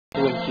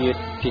ជា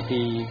តិជា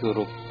ទីគោរ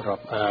ពរា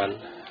ប់អាន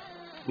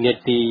នេ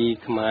តិ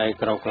ខ្មែរ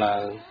ក្រោកឡើ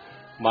ង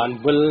បាន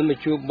វិលមក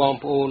ជួបបង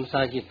ប្អូន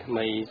សាជាថ្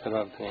មីសម្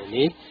រាប់ថ្ងៃ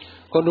នេះ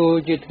ក៏ដូច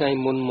ជាថ្ងៃ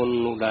មុន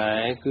នោះដែ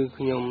រគឺ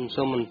ខ្ញុំ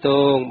សូមអន្ត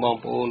ងបង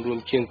ប្អូនរួម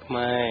ជាងខ្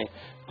មែរ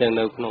ទាំង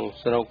នៅក្នុង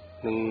ស្រុក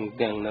និង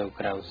ទាំងនៅ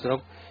ក្រៅស្រុក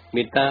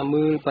មេត្តា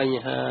មើលប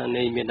ញ្ហា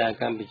នៃមេដា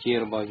កម្ពុជា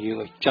របស់យើង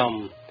ឲ្យចំ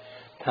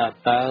ថា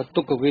តើ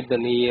ទុក្ខវេទ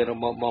នារ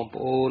បស់បង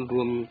ប្អូន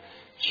រួម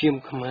ជាង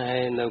ខ្មែរ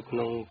នៅក្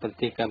នុងប្រ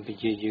ទេសកម្ពុ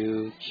ជាយើង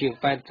ជាង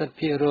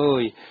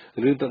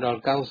 80% ឬទៅដល់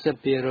 90% ស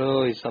ប្តា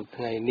ហ៍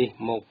ថ្ងៃនេះ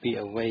មកពី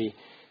អ្វី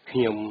ខ្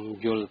ញុំ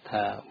យល់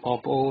ថាបង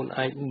ប្អូន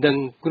អាចដឹង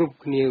គ្រប់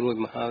គ្នារួច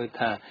មកហើយ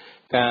ថា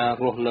ការ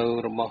រស់នៅ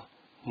របស់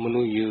ម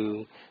នុស្សយើង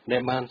ដែ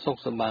លបានសុខ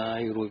សប្បាយ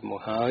រួចមក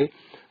ហើយ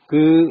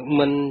គឺ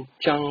មិន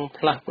ចង់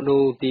ផ្លាស់ប្ដូ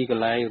រទីក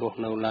ន្លែងរស់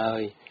នៅឡើ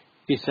យ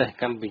ពិសេស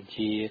កម្ពុ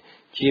ជា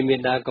ជាមេ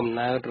ដាកំ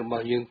ណើតរប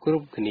ស់យើងគ្រ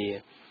ប់គ្នា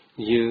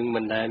យើងមិ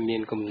នដែលមា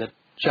នគំនិត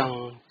ចង់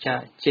ចា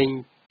កចេញ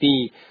ពី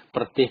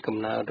ប្រទេសកំ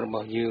ណើតរប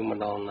ស់យើងម្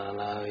ដងណា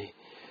ឡើយ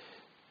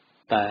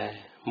តែ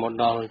មក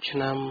ដល់ឆ្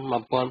នាំ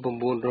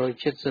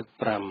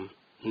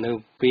1975នៅ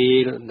ពេ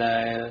ល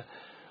ដែល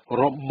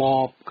រប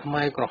បខ្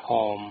មែរក្រហ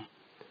ម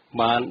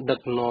បានដឹ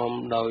កនាំ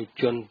ដោយ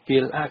ជនពា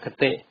លអគ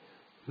តិ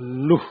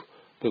លុះ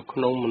ទៅក្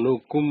នុងមនោ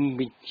គម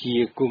វិជ្ជា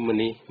កុម្មុយ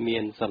នីសមា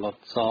នសឡុត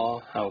ស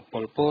ហៅប៉ុ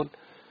លពត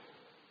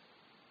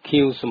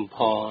ខៀវសំផ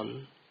ន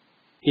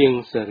អៀង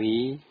សារី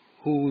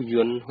ហ៊ូ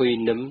យុនហ៊ុយ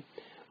នឹម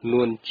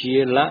នួនជា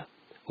ឡា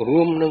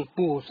រួមនឹង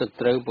ពួកស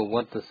ត្រូវប្រវ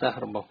ត្តិសាស្ត្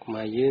ររបស់ខ្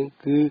មែរយើង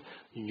គឺ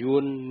យួ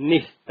ន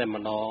នេះតែ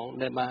ម្ដង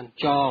ដែលបាន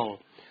ចង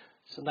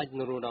ស្ដេចន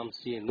រោត្តម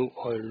សីហនុឲ្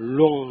យ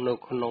លងនៅ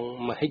ក្នុង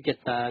មហិច្ឆ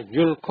តាយ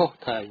ល់ខុស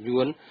ថាយួ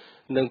ន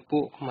និងពួ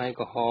កខ្មែរ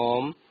ក្រហ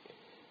ម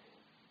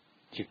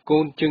ជាកូ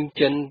នជើង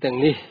ចិនទាំង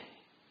នេះ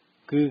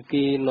គឺ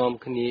គេនាំ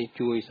គ្នា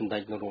ជួយសម្ដេ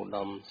ចនរោត្ត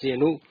មសីហ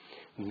នុ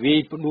វាយ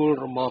ផ្ដួល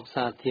របប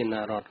សាធារណ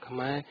រដ្ឋខ្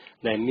មែរ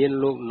ដែលមាន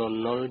លោកលន់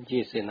នល់ជា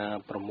សេនា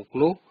ប្រមុខ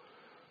នោះ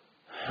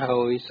ហើ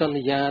យស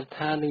ន្យា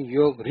ថានឹងយ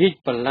ករាជ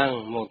បល្ល័ង្ក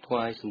មកថ្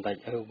វាយសម្ដេច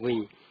ឪវិញ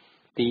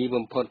ទី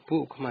បំផុតពួ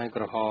កខ្មែរ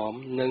ក្រហម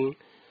និង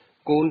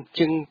កូន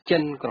ជើងចិ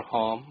នក្រហ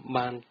ម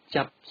បាន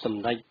ចាប់ស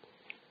ម្ដេច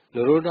ន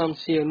រោត្តម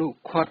សីហនុ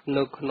ខាត់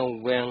នៅក្នុង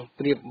វាំង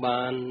ព្រាប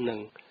បាននឹង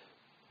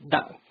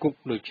ដាក់គុក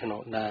ដូច្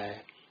នោះដែរ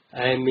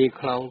ឯមេ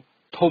ខ្លោង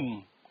ធំ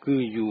គឺ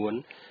យួន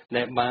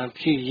ដែលបាន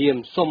ព្យាយាម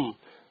សុំ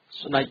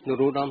ស្ដេចន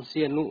រោត្តម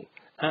សីហនុ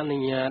អនុ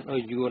ញ្ញាតឲ្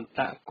យយួន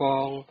ដាក់ក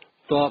ង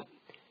ទ័ព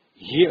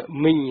យា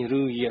មិញ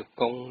ឬយា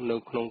កុងនៅ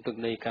ក្នុងទឹក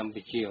ដីកម្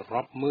ពុជា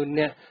រាប់ម៉ឺន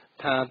នាក់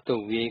ថាទៅ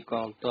វាយក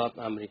ងទ័ព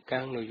អាមេរិក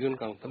នៅយួន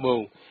កោងត្បូង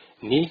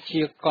នេះ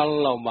ជាកល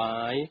ល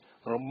បាយ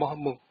របស់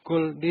បុគ្គ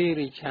លដេ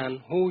រិឆាន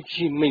ហ៊ូ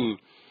ជីមិញ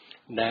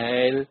ដែ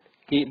ល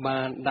គេ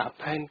បានដាក់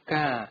ផែន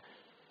ការ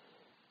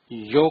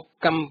យក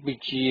កម្ពុ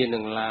ជានិ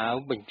ងឡាវ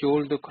បញ្ចូល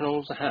ទៅក្នុង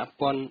សហ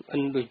ព័ន្ធឥ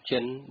ណ្ឌូចិ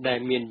នដែល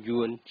មាន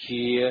យួន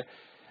ជា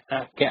អ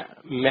គ្គ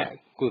ម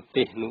គ្គុ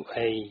ទេសនុ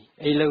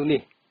ឥឡូវ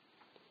នេះ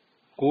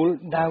គោល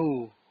ដៅ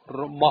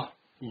របស់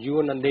យួ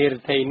នអន្តរ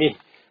ថៃនេះ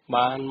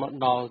បានមក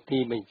ដល់ទី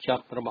បញ្ច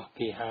ប់របស់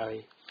គេហើយ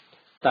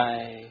តែ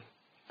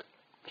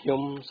ខ្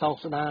ញុំសោក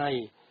ស្ដាយ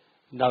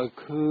ដោយ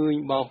ឃើញ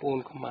បងប្អូន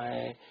ខ្មែរ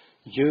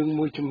យើង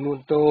មួយចំនួន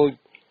តូច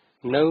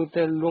នៅ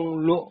តែលង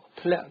លក់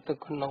ធ្លាក់ទៅ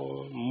ក្នុង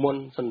ម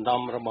ន្តសណ្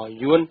ដំរបស់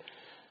យួន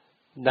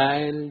ដែ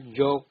ល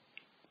យក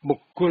បុ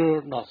គ្គល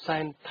ដ៏សែ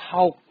ន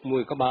ថោកមួ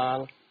យក្បាល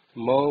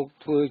មក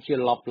ធ្វើជា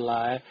ឡប់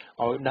ឡាយ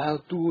ឲ្យដើរ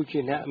តួជា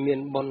អ្នកមាន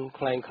បុណ្យค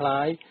ล้า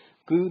ยៗ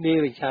គឺដេ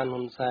រិឆាន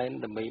ហ៊ុនសែន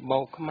ដើម្បីបោ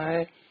កខ្មែរ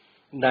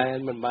ដែល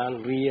មិនបាន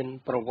រៀន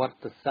ប្រវត្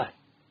តិសាស្ត្រ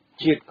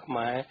ជាតិខ្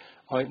មែរ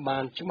ឲ្យបា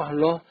នច្បាស់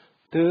លាស់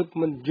ទើប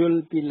មិនយល់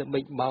ពីល្បិ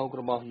ចបោក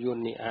របស់យួន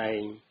នេះឯ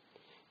ង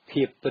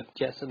ភាពពិត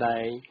ជាក់ស្ដែ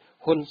ង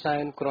ហ៊ុនសែ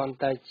នគ្រាន់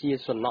តែជា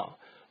សំណក់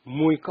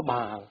មួយក្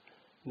បាល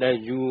ដែល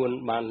យួន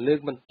បានលើក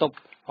បន្ទប់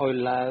ឲ្យ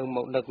ឡើងម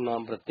កដឹកនាំ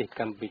ប្រទេស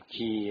កម្ពុ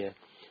ជា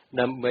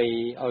ដើម្បី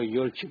ឲ្យយ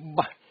ល់ច្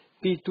បាស់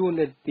ពីទួល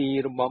នីតិ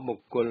របស់បុ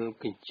គ្គល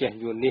កញ្ចេះ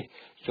យួននេះ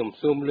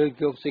សូមលើក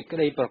យកសេចក្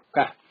តីប្រ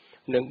កាស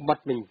និងបទ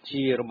បញ្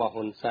ជារបស់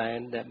ហ៊ុនសែន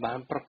ដែលបាន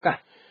ប្រកាស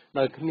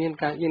ដោយគ្មាន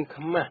ការអៀន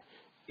ខ្មាស់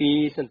ពី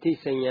សន្ធិ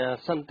សញ្ញា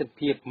សន្តិ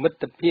ភាពមិត្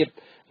តភាព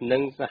និ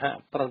ងសហ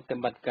ប្រតិ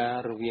បត្តិការ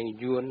រវាង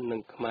យួននិ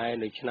ងខ្មែរ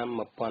នៅឆ្នាំ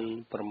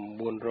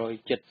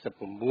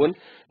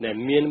1979ដែល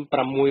មាន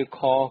6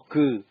ខ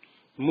គឺ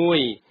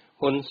1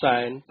ហ៊ុនសែ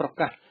នប្រ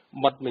កាស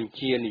បទបញ្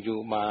ជានយោ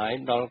បាយ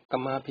ដល់ក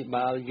ម្មាភិ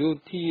បាលយោ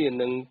ធា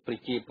និងប្រ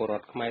ជាពលរ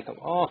ដ្ឋខ្មែរទាំ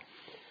ងអស់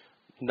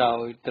ដោ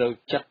យត្រូវ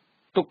ចាត់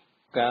ទុក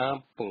ការ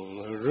ពង្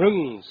រឹង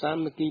សា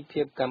មគ្គី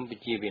ភាពកម្ពុ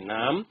ជាវៀត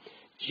ណាម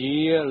ជា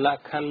លក្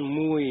ខខណ្ឌ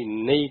មួយ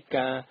នៃ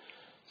ការ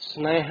ស្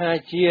នេហា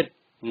ជាតិ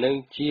និង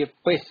ជា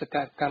បេសក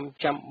កម្ម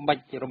ចាំបា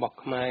ច់របស់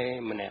ខ្មែរ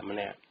ម្នាក់ៗ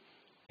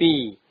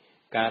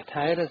 2. ការ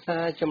ថែរក្សា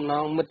ចំណ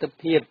ងមិត្ត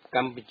ភាពក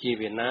ម្ពុជា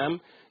វៀតណាម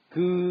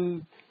គឺ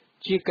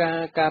ជាការ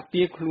ការ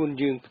ពារខ្លួន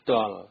យើងផ្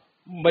ទាល់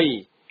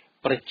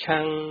 3. ប្រ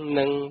ឆាំង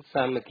នឹង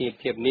សាមគ្គី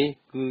ភាពនេះ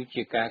គឺ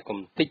ជាការកំ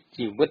ទេច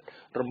ជីវិត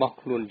របស់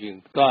ខ្លួនយើង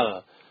ផ្ទាល់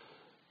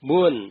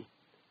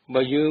 4.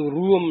 បើយើង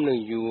រួមនឹង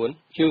យួន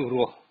យើងរ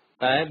ស់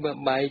តែបើ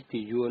បែកពី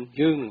យួន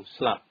យើងនឹង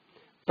ស្លាប់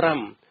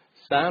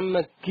 5. សាម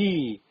គ្គី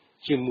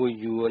ជាមួយ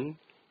យួន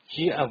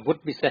ជាអាវុធ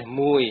ពិសេស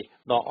មួយ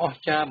ដ៏អ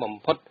ស្ចារ្យបំ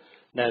ផុត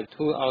ដែល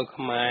ធ្វើឲ្យ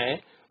ខ្មែរ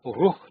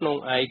រស់ក្នុង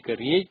ឯក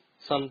រាជ្យ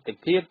សន្តិ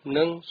ភាព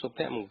និងសុភ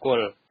មង្គល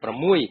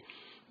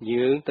 6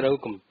 យើងត្រូវ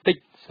កំទេច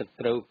ស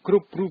ត្រូវគ្រ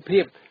ប់រូប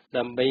ភាព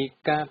ដើម្បី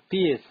ការ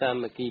ពារសា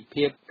មគ្គី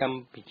ភាពក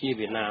ម្ពុជា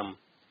វៀតណាម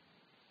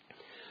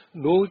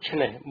ដូច្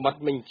នេះបទ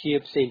បញ្ជា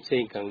ផ្សេង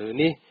ៗខាងលើ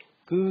នេះ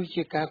គឺ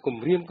ជាការគំ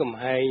រាមកំ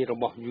ហែងរ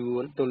បស់យួ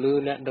នទៅលើ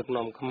អ្នកដឹក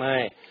នាំខ្មែ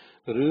រ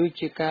ឬ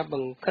ជាការប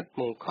ង្ខិត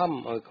បង្ខំ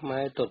ឲ្យខ្មែ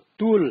រទ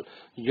ទួល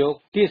យក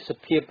ទេស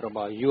ភាពរប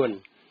ស់យួន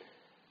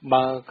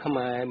បើខ្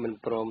មែរមិន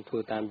ព្រមធ្វើ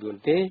តាមយួន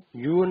ទេ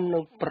យួននឹ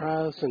ងប្រើ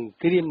សង្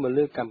គ្រាមមក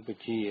លើកម្ពុ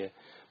ជា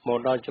មក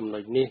ដល់ចំណុ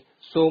ចនេះ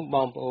សូមប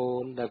ងប្អូ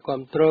នដែល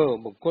គាំទ្រ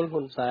បុគ្គល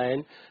ហ៊ុនសែន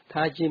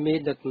ថាជាមេ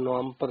ដឹក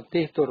នាំប្រ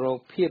ទេសទៅរក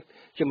ភាព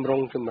ចម្រុ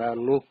ងចម្រើន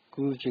នោះ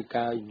គឺជា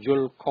ការយ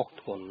ល់ខុស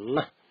ធ្ងន់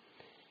ណាស់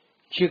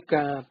ជា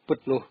ការពិត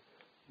នោះ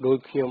ដោយ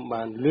ខ្ញុំ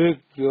បានលើក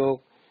យក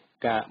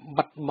ការ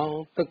បាត់បង់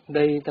ទឹក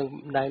ដីទាំង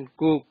ដែន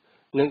គោក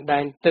និងដែ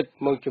នទឹក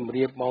មកជម្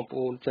រាបបងប្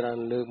អូនច្រើន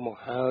លើកមក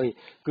ហើយ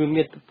គឺ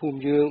មាតុភូមិ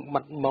យើង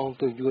បាត់បង់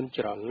ទៅយួន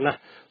ច្រើនណាស់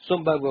សូម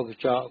បើកក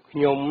ញ្ចក់ខ្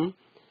ញុំ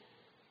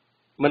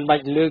មិនបា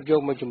ច់លើកយ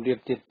កមកជម្រាប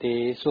ទៀតទេ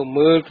សូម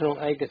មើលក្នុង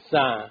ឯក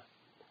សារ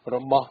រ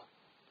បស់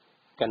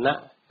គណៈ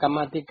កម្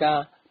មាធិការ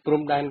ព្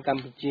រំដែនក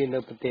ម្ពុជានៅ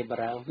ប្រទេសបា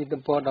រាំងពី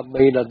ទំព័រ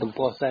13ដល់ទំ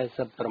ព័រ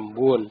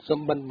49សូម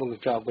បិទក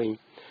ញ្ចក់វិញ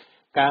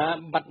ការ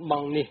បាត់ប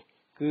ង់នេះ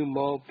គឺម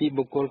កពី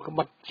បុគ្គលក្ប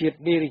ត់ជាតិ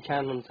ឌីរិឆា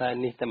នហ៊ុនសែន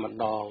នេះតែម្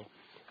ដង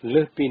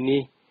លើសពី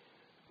នេះ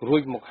រួ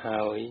ចមក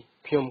ហើយ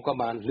ខ្ញុំក៏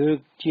បានលើក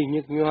ជា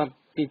ញឹកញាប់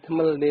ពីថ្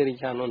មិលឌីរិ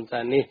ឆានហ៊ុនសែ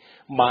ននេះ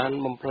បាន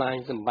បំផ្លាញ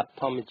សម្បត្តិ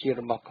ធម្មជាតិ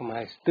របស់ខ្មែ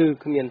រស្ទើរ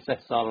គ្មានសេះ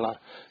សល់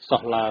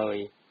ឡើយ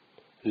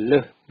លើ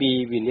សពី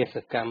វិនាស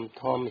កម្ម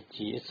ធម្ម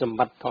ជាតិសម្ប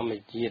ត្តិធម្ម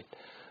ជាតិ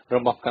រ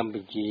បស់កម្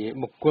ពុជា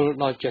បុគ្គល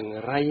ដ៏ចង្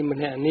រៃម្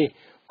នាក់នេះ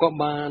ក៏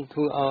បានធ្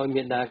វើឲ្យ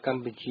មាតាក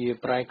ម្ពុជា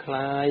ប្រែក្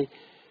លាយ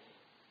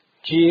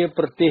ជា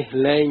ប្រទេស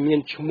លែងមា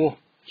នឈ្មោះ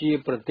ជា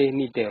ប្រទេស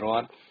នីតិរ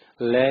ដ្ឋ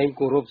លែង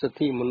គោរពសិទ្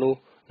ធិមនុស្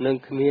សនិង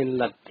គ្មាន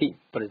លទ្ធិ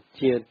ប្រ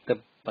ជាធិ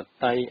ប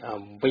តេយ្យ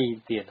អ្វី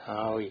ទៀត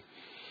ហើយ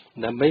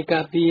ដើម្បីកា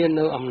រពារ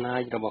នៅអំណា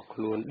ចរបស់ខ្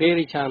លួនឌី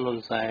រិឆានហ៊ុន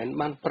សែន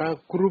បានប្រើ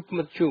គ្រប់ម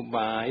ធ្យោ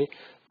បាយ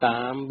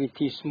តាមវិ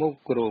ធីស្មោក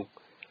គ្រោក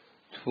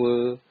ធ្វើ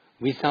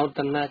វិសោធ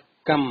ន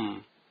កម្ម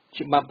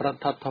ច្បាប់រ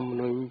ដ្ឋធម្ម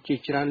នុញ្ញជា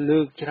ច្រើនលើ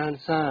កច្រើន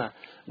សារ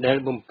ដែល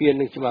បំពាន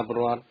នឹងច្បាប់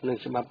រដ្ឋនិង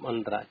ច្បាប់អ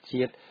ន្តរ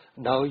ជាតិ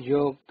ដោយយ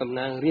កតំ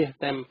ណាងរាស្ត្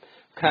រតាម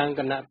ខាង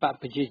គណៈបក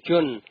ប្រជាជ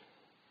ន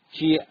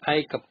ជាឯ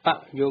កបក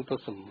យកទៅ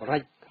សម្រេ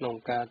ចក្នុង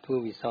ការធ្វើ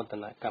វិសោធ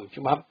នកម្ម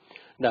ច្បាប់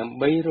ដើម្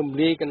បីរំ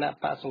លាយគណៈ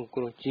បកសង្គ្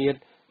រោះជាតិ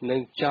និង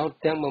ចោទ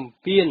ទាំងបំ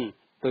ពាន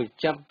ទៅ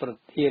ចាប់ប្រ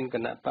ធានគ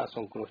ណៈបកស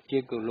ង្គ្រោះជា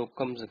តិគឺលោក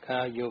កឹមសុខា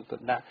យកទៅ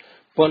ដាក់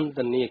ពន្ធ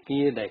នាគា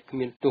រដែលគ្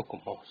មានទោស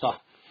កំហុសសោះ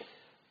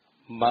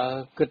បើ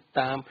គិត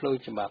តាមផ្លូវ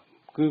ច្បាប់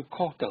គឺ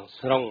ខុសទាំង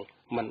ស្រុង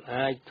មិន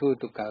អាចធ្វើ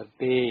ទៅកើត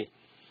ទេ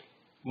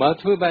បើ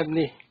ធ្វើបែប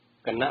នេះ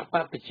គណៈប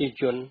កប្រជា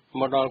ជន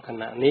មកដល់គ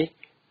ណៈនេះ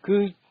គឺ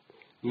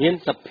មាន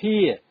សភា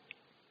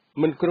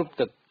មិនគ្រប់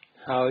ទឹក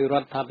ហើយរ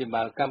ដ្ឋាភិ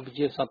បាលកម្ពុ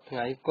ជាសពថ្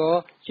ងៃក៏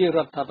ជារ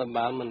ដ្ឋាភិ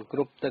បាលមិនគ្រ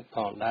ប់ទឹកផ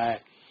ងដែរ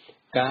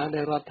ការ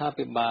ដែលរដ្ឋា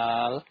ភិបា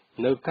ល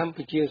នៅកម្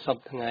ពុជាសព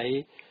ថ្ងៃ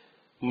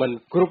មិន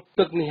គ្រប់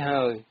ទឹកនេះ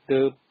ហើយ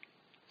ទើប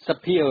ស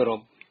ភាអឺរ៉ុ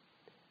ប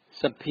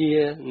សភា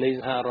នៃ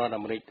សហរដ្ឋ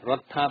អាមេរិករ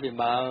ដ្ឋាភិ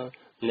បាល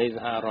នៃស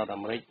ហរដ្ឋអា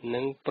មេរិកនិ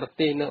ងប្រ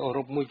ទេសនៅអឺ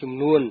រ៉ុបមួយចំ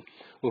នួន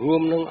រួ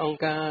មនឹងអង្គ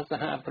ការស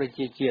ហប្រ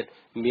ជាជាតិ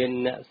មាន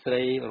អ្នកស្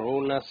រី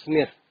Rona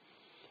Smith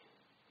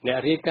អ្នក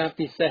រាយការណ៍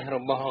ពិសេសរ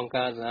បស់អង្គ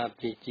ការសហ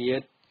ប្រជាជា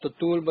តិទ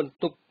ទួលបន្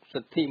ទុក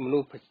សិទ្ធិមនុ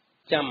ស្សប្រ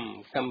ចាំ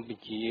កម្ពុ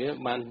ជា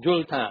បានយ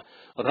ល់ថា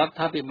រដ្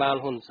ឋាភិបាល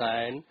ហ៊ុនសែ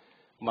ន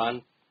បាន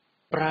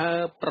ប្រើ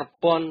ប្រ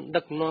ព័ន្ធ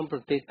ដឹកនាំប្រ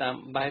ទេសតាម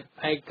បែប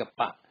ឯក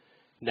បក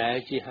ដែល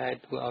ជាហេតុ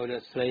ធ្វើឲ្យអ្ន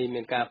កស្រី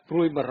មានការព្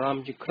រួយបារម្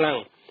ភជាខ្លាំង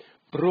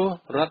ព្រោះ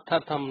រដ្ឋ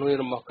ធម្មនុញ្ញ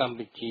របស់កម្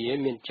ពុជា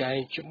មានចែង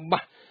ច្បា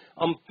ស់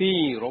អំពី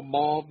រប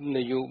បន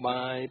យោ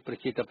បាយប្រ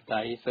ជាធិប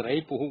តេយ្យសេរី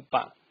ពហុប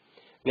ក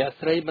អ្នក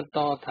ស្រីបន្ត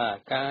ថា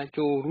ការ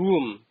ចូលរួ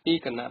មពី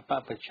គណៈប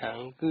កប្រឆាំង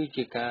គឺ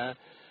ជាការ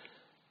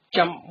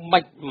ចាំបា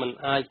ច់មិន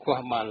អាចខ្វះ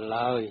បាន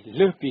ឡើយ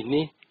លើសពី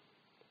នេះ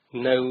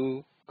នៅ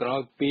ក្រោ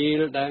យពេល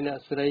ដែលអ្នក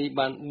ស្រី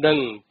បានដឹង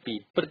ពី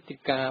ព្រឹត្តិ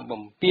ការណ៍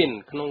បំពាន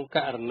ក្នុងក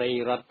រណី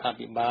រដ្ឋា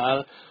ភិបាល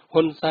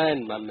ហ៊ុនសែន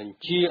បានបញ្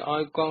ជាឲ្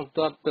យកង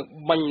ទ័ពទៅ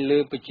បាញ់លើ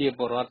ប្រជាព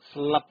លរដ្ឋ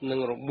ស្លាប់និង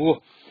របួស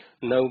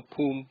នៅ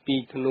ភូមិពី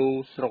ធ្នូ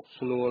ស្រុក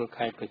ស្នួល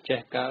ខេត្តប្រចេះ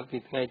កាលពី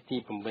ថ្ងៃទី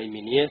8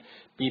មីនា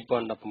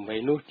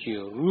2018នោះជា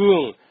រឿ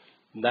ង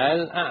ដែល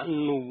អ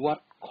នុវ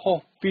ត្តខុស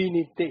ពី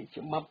នីតិ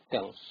ច្បាប់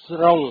ទាំងស្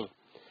រុង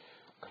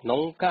ក្នុ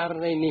ងករ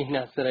ណីនេះអ្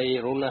នកស្រី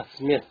Rona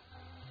Smith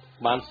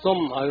បានសុំ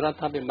ឲ្យរដ្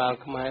ឋាភិបាល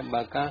ខ្មែរ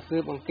បើកការស៊ើ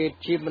បអង្កេត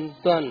ជាបន្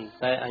ទាន់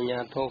តែអាជ្ញា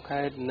ធរ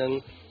ខេត្តនិង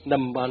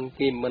តំបន់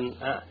គេមិន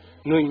អ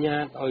នុញ្ញា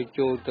តឲ្យ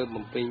ចូលទៅ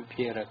បំពេញ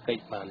ភារកិច្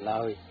ចបាន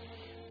ឡើយ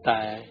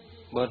តែ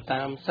បើ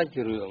តាមសា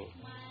ច់រឿង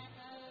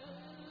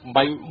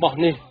បាញ់បោះ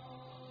នេះ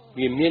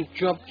វាមាន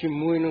ជាប់ជា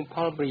មួយនឹងផ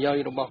លប្រយោជ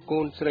ន៍របស់កូ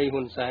នស្រី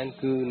ហ៊ុនសែន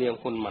គឺនាង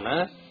ហ៊ុនម៉ាណែ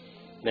ត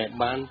ដែល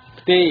បាន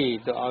ផ្ទេរ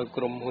ទៅឲ្យ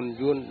ក្រុមហ៊ុន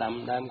យួនដាំ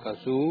ដើមកៅ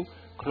ស៊ូ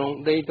ក្នុង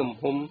ដីទំ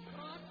ហំ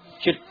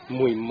ជិត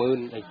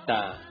 10000 ហិក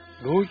តា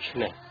ដូច្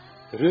នេះ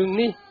រឿង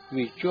នេះ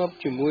vì chốt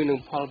chỉ mũi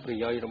nâng phalประ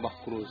โยชน์របស់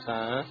គ្រួ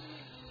សារ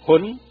ហ៊ុ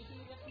ន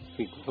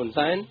ពីហ៊ុន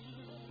សែន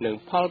និង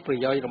ផលប្រ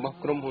យោជន៍របស់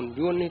ក្រុមហ៊ុន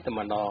យួននេះតែ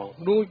ម្ដង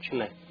ដូច្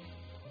នេះ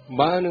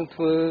បើនឹង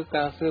ធ្វើ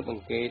ការស៊ើបអ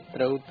ង្កេត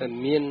ត្រូវតែ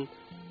មាន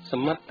ស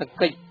មត្ថ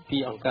កិច្ចពី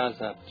អង្គការ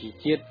សហជីវ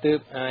ជាតិទើប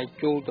អាច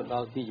ចូលទៅដ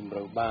ល់ទីជម្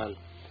រៅបាន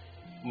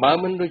បើ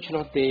មិនដូច្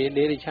នោះទេ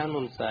ដេរិឆាន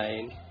ហ៊ុនសែន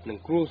និង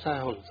គ្រួសារ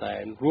ហ៊ុនសែ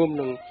នរួម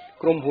នឹង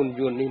ក្រុមហ៊ុន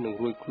យួននេះនឹង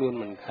រួចខ្លួន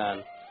មិនខាន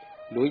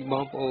ដោយប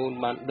ងប្អូន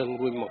បានដឹង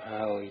រួចមក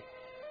ហើយ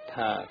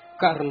ថា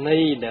ករណី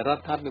ដែលរ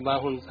ដ្ឋាភិបាល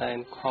ហ៊ុនសែន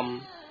ខំ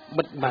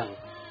បិទបាំង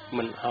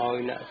មិនឲ្យ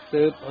អ្នក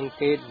ស៊ើបអង្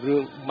កេតរឿ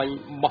ងបាញ់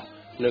បោះ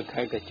នៅ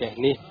ខេត្តកញ្ចេះ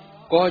នេះ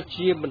ក៏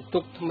ជាបន្ទុ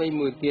កថ្មី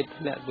មួយទៀត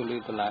ធ្លាក់ទៅលើ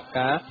តុលា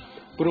ការ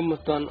ព្រហ្ម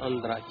ទណ្ឌអន្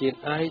តរជាតិ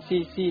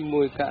ICC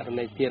មួយករ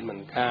ណីទៀតមិន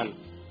ខាន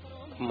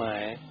ខ្មែ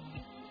រ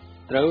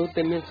ត្រូវ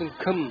តែមានសង្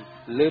ឃឹម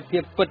លើភា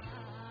ពពិត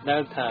ដែ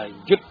លថា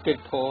យុត្តិ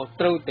ធម៌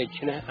ត្រូវតែ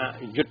ឈ្នះអ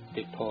យុត្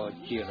តិធម៌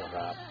ជា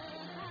រ៉ាប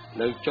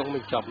នៅចុងប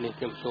ញ្ចប់នេះ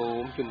ខ្ញុំសូ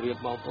មជម្រាប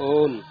បងប្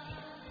អូន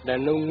ដែល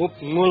នៅងប់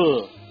ងល់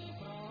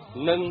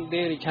នឹង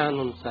ដេរិឆាន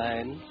ហ៊ុនសែ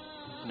ន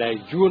ដែល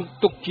យួន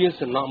ទុកជា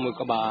សំណក់មួយ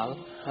ក្បាល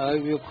ហើយ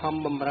វាខំ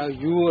បំរើ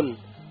យួន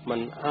មិ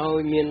នឲ្យ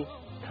មាន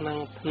ថ្នាំង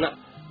ថ្នាក់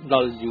ដ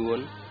ល់យួន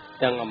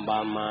ទាំងអំបា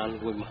លមាន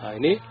រួចមកហើយ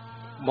នេះ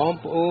បង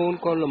ប្អូន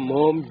ក៏ល្ម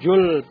មយ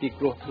ល់ពី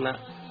គ្រោះថ្នា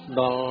ក់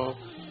ដល់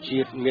ជា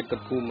តិមាតុ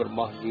ភូមិរប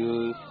ស់យើ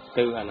ង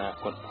ទៅអនា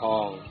គតផ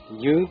ង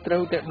យើងត្រូ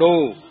វតែដូ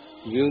រ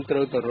យើងត្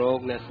រូវទៅរក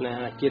អ្នកស្នេ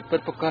ហាជាតិពិត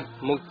ប្រាកដ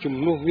មកជំ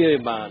នួសវាឲ្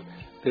យបាន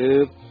ទើ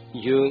ប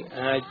យើង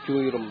អាចជួ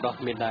យរំដោះ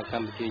មេដាក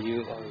ម្ពុជាយើ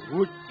ងឲ្យ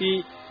រួចពី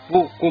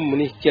ពួកកុម្មុយ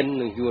នីសចិន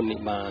និងយួននេះ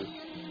បាន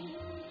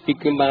ពី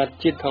គំបាត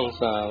ជាតិថង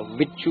សា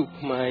វិទ្យុ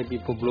ខ្មែរពិ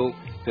ភពលោក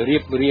រៀ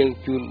បរៀង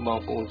ជូនបង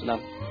ប្អូនស្ដា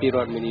ប់ពីរ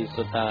ដ្ឋមីនី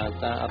សូតា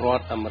សហរ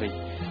ដ្ឋអាមេរិក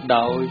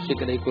ដោយសេច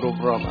ក្តីគោរ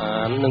ពរាប់អា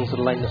ននិងស្រ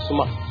ឡាញ់ស្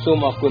មោះសូម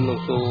អរគុណនិង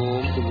សូ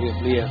មជម្រាប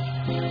លា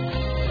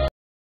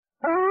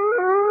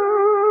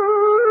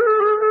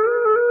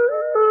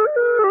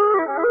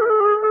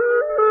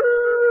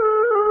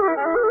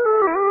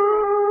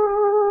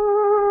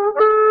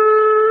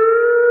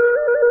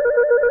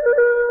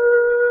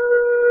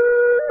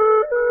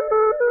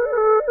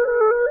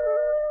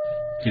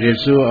ជ្រាប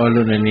សួរអស់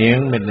លោកអ្នកនាង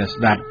មិត្តអ្នក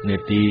ស្ដាប់នា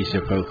ទីសៀ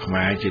វភៅខ្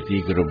មែរជាទី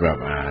គោរពរា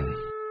ប់អាន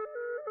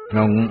ក្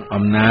នុង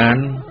អំណាន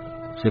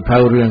សៀវភៅ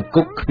រឿង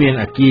គុកគ្មាន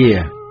អាគារ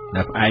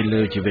ដែលផ្អែក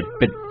លើជីវិត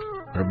ពិត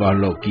របស់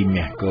លោកគី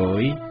មៀសកុ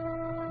យ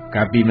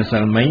កាលពីម្សិ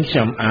លមិញខ្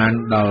ញុំអាន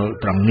ដល់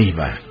ត្រង់នេះ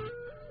បាទ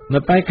នៅ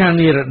ប៉ែកខាង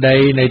និរតី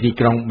នៃទី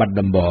ក្រុងបាត់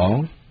ដំបង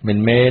មិន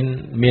មែន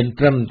មាន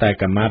ត្រឹមតែ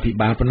កម្មាភិ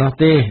បាលប៉ុណ្ណោះ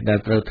ទេដែល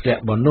ត្រូវធ្លា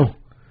ក់បននោះ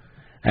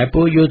ហើយ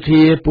ពួកយោ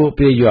ធាពួក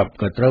ពាយ័ព្យ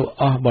ក៏ត្រូវ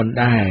អស់បន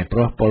ដែរព្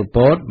រោះប៉ុលព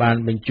តបាន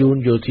បញ្ជូន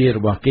យោធារ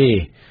បស់គេ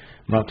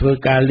មកធ្វើ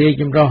ការលាយ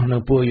ចម្រោះនឹ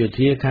ងពួកយោ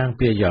ធាខាង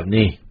ពាយ័ព្យ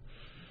នេះ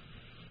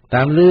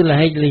តាមឮល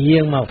ហិចលហៀ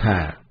ងមកថា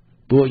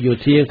ពួកយោ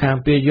ធាខាង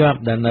ពាយ័ព្យ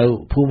ដែលនៅ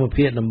ភូមិ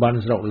ភាគតំបន់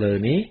ស្រុកលើ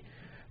នេះ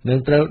នឹង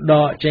ត្រូវដ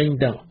កចេញ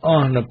ទាំងអ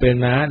ស់នៅពេល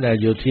ណាដែល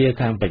យោធា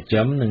ខាងបច្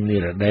ចឹមនិងនិ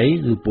រតី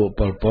គឺពួក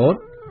ប៉ុលពត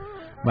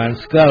បាន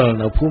ស្គាល់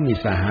នៅភូមិ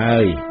សាស្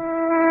ត្រ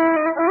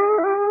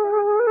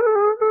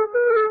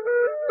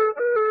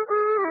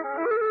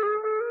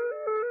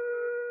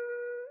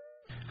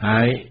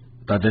ហើយ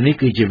តទៅនេះ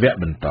គឺជាវគ្គ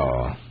បន្ត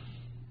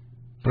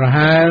ប្រ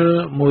ហែល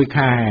មួយ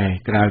ខែ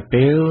ក្រោយ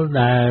ពេល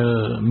ដែល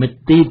មិត្ត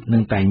ទីតនិ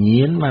ងតា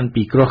ញៀនបាន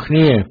ពិគ្រោះគ្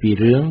នាពី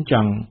រឿងច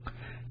ង់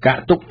កា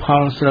ក់ទុកផ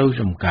លស្រូវ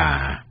ចម្ការ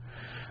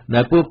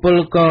ដែលពួកពល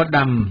ករ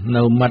ដាំ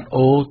នៅមាត់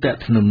អូរតាក់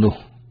ធ្នឹមនោះ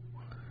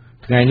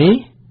ថ្ងៃនេះ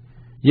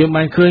យើង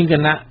បានឃើញគ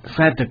ណៈ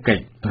សេដ្ឋកិ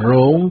ច្ចរ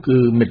ងគឺ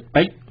មិត្ត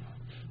ពេជ្រ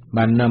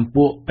បាននាំ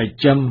ពួកបច្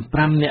ចឹម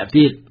5នាក់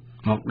ទៀត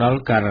មកដល់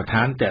ការដ្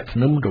ឋានតាក់ធ្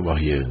នឹមរប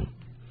ស់យើង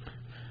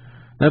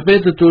នៅពេល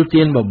ទទួល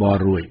ទានបបរ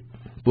រួច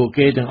ពួក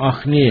គេទាំងអស់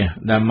គ្នា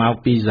ដែលមក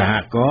ពីសហ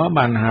គមន៍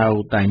បានហៅ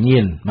តាញៀ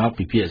នមក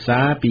ពិភាក្សា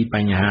ពីប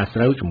ញ្ហាស្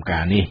រូវចម្កា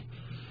រនេះ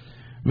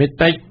មិត្ត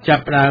ពេជ្រចា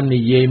ប់ផ្ដើមនិ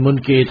យាយមុន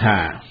គេថា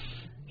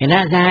គ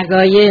ណៈសហគម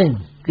ន៍យើង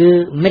គឺ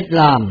មិត្ត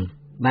ឡំ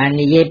បាន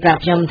និយាយប្រា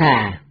ប់ខ្ញុំថា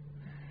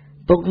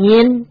ពុកញៀ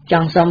នច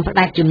ង់សុំផ្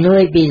ដាច់ជំនួ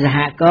យពីសហ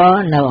គម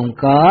ន៍នៅអង្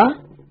គរ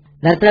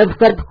ដែលត្រូវផ្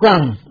គត់ផ្គ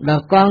ង់ដ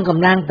ល់កងក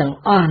ម្លាំងទាំង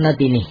អស់នៅ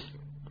ទីនេះ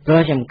ព្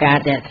រោះចម្ការ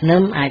តាក់ធ្នឹ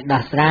មអាច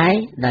ដោះស្រាយ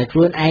ដោយខ្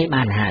លួនឯង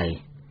បានហើយ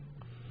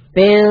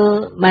ពេល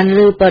បានឮ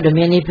ព័ត៌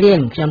មាននេះភ្លាម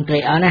ខ្ញុំត្រេ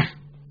កអរណាស់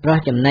ព្រោះ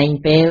ចំណេញ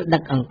ពេលដឹ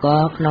កអង្គ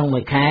រក្នុងមួ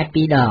យខែ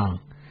2ដង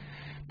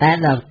តែ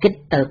ដល់គិត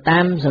ទៅតា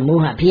មសមូ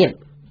ហភាព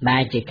បែ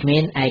រជាគ្មា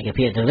នឯក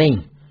ភាពទៅវិញ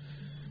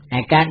ហើ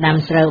យការដាំ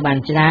ស្រូវបាន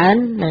ច្រើន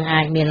នឹង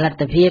អាចមានលទ្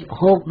ធភាព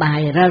ហូបបា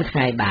យរាល់ថ្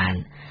ងៃបាន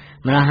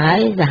ម្ល៉េះហើយ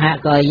សហ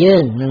គមន៍យើ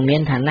ងនឹងមា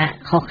នឋានៈ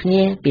ខុសគ្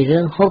នាពីរឿ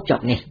ងហូបចុក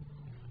នេះ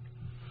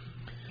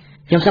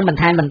ខ្ញុំសូមបន្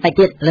ថែមបន្តិច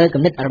ទៀតលើ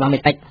គំនិតរបស់មិ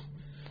ត្តពេជ្រ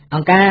អ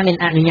ង្គការមាន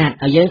អនុញ្ញាត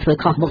ឲ្យយើងធ្វើ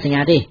ខុសមុខសញ្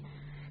ញាទេ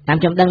តាម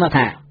ខ្ញុំដឹងមក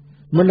ថា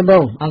មុនដំបូ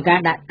ងអង្គការ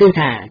ដាក់ទិស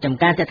ថាចំ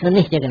ការចាត់ធ្នឹម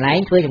នេះជាកន្លែង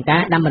ធ្វើចំកា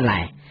រដាំបន្លែ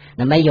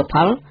ដើម្បីយកផ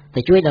ល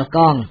ទៅជួយដល់ក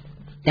ង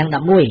ទាំង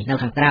11នៅ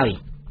ខាងក្រោយ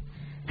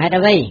ហេតុ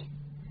អ្វី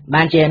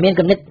បានជាមាន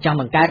គំនិតចង់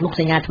បង្កើតមុខ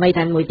សញ្ញាថ្មី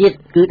ថែមមួយទៀត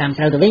គឺដាំ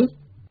ស្រូវទៅវិញ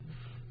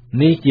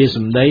នេះជាស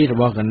ម្ដីរ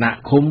បស់គណៈ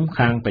ឃុំ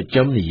ខាងបច្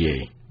ចឹមនិយា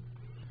យ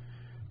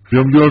ខ្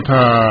ញុំយល់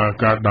ថា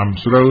ការដាំ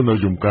ស្រូវនៅ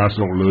ចំការ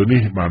ស្រុកលើ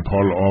នេះបានផ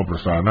លល្អប្រ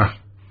សើរណាស់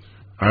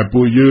ai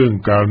ពួកយើង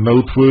កាលនៅ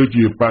ធ្វើ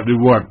ជាបដិ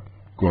វត្ត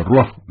ក៏រ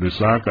ស់ដោយ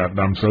សារការ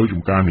ដាំស្រូវ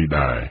ចំការនេះ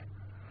ដែរ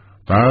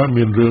តើ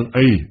មានរឿង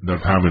អីដែល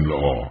ថាមិនល្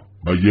អ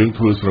បើយើង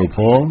ធ្វើស្រូវផ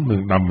ងនិ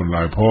ងដាំបន្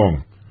លែផង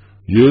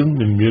យើង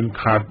មិនមាន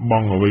ខាតប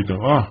ង់អ្វីទាំ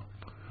ងអស់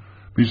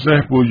ពិសេស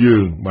ពួកយើ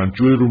ងបាន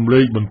ជួយរំលែ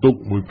កបន្ទុក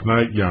មួយផ្នែ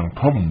កយ៉ាង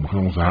ធំក្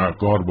នុងសហ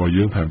គមន៍របស់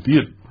យើងថែមទៀ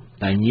ត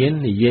តែញៀន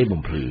និយាយ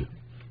បំភ្លឺ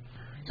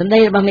សម្ដី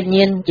របស់មិត្ត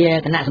ញៀនជា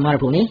គណៈសមរ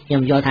ភូមិនេះខ្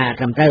ញុំយល់ថា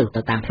ត្រឹមត្រូវ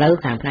ទៅតាមផ្លូវ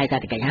ខាងផ្នែកសេ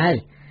ដ្ឋកិច្ចហើយ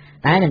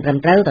តែមិនត្រឹម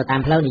ត្រូវទៅតា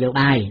មផ្លូវនយោ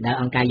បាយដែល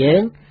អង្គការយើ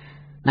ង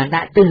បាន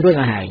ដាក់ទិសរួច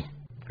មកហើយ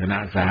គណៈ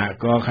សហ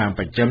គមន៍ខាង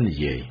ប្រចាំនិ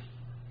យាយ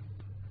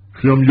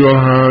ខ្ញុំយល់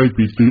ហើយ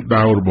ពីទិស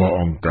ដៅរបស់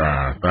អង្គកា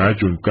រតែ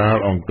ជួនកាល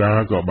អង្គការ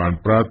ក៏បាន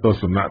ប្រើទស្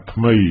សនៈថ្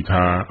មី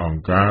ថាអង្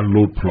គការ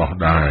លូតផ្លោះ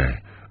ដែរ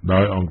ដោ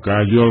យអង្គកា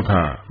រយល់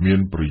ថាមាន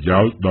ប្រយោ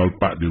ជន៍ដល់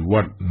បដិវ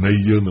ត្តនៃ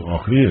យើងទាំងអ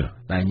ស់គ្នា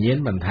តែញៀន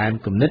បន្ថែម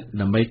គំនិត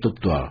ដើម្បីទប់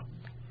ទល់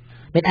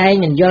មិត្តឯង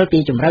មិនយល់ពី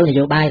ជំរឿន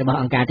យោបាយរបស់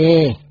អង្គការទេ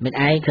មិត្ត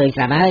ឯងឃើញស្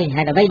រាប់ហើយ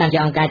ហេតុអ្វីបានជា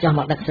អង្គការចោះម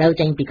កដឹកស្រូវ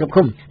ចេញពីគ្រប់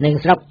ឃុំនិង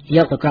ស្រុកយ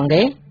កទៅក្រុង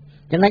ទេ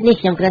ចំណុចនេះ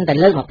ខ្ញុំគ្រាន់តែ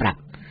លើកមកប្រាប់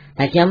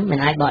តែខ្ញុំមិន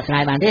អាចបកស្រា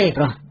យបានទេ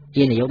ព្រោះ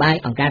ជានយោបាយ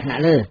អង្គការថ្នា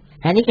ក់លើ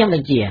ហើយនេះខ្ញុំប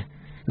ញ្ជា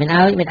មិន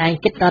ឲ្យមិត្តឯង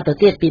គិតតទៅ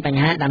ទៀតពីប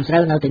ញ្ហាដាំស្រូ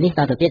វនៅទីនេះ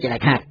តទៅទៀតជាដា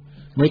ច់ខាត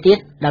មួយទៀត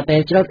ដល់ពេល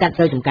ច្រូតកាត់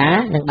ស្រូវចម្ការ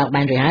និងបោក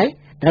បែនរួចហើយ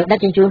ត្រូវដឹក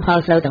ជញ្ជូនផល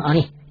ស្រូវទាំងអស់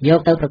នេះយក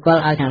ទៅប្រគល់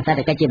ឲ្យខាងសេដ្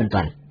ឋកិច្ចជាបន្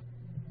ទាន់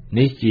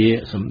នេះជា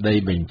សម្ដី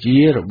បញ្ជា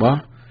របស់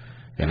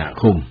គណៈ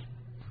ឃុំ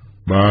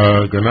បើ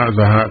គណៈ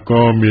សហគ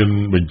មន៍មាន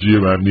បញ្ជា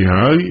បែបនេះ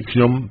ហើយខ្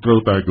ញុំត្រូវ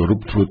តែគោរព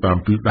ធ្វើតាម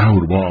ទិសដៅ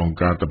របស់អង្គ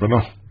ការតែប៉ុណ្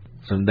ណោះ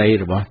សម្ដី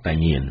របស់តា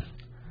ញៀន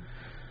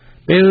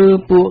ពេល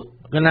ពួក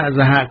គណៈស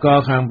ហគម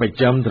ន៍ខាងប្រ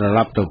ចាំត្រឡ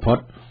ប់ទៅផុត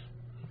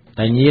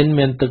តាញៀន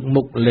មានទឹក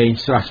មុខលេង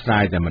ស្រស់ស្រា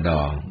យតែម្ដ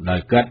ងដោ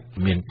យគាត់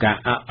មានការ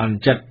អន់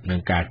ចិត្តនិ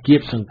ងការគៀ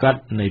បសង្កត់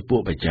នៃពួ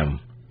កប្រចាំ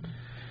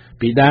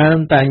ពីដើម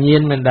តាញៀ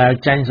នមិនដែល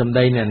ចាញ់សម្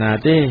ដីអ្នកណា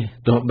ទេ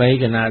ទោះបី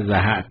គណៈស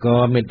ហគ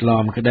មន៍មិត្ត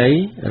ឡំក្តី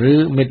ឬ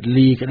មិត្ត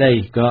លីក្តី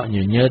ក៏ញ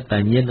ញើតតា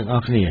ញៀនទាំងអ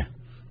ស់គ្នា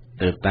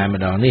ទើបតែ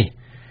ម្ដងនេះ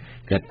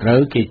គាត់ត្រូវ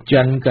គេ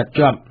ចិនគាត់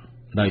ជាប់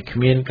ដោយគ្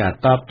មានការ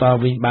តបត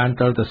វិញបាន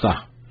ទល់ទៅសោះ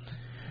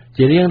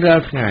ជារៀងរា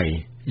ល់ថ្ងៃ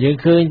យើង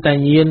ឃើញតា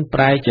ញៀនប្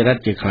រែចរិត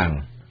ជាខ្លាំង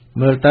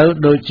មើលទៅ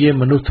ដូចជា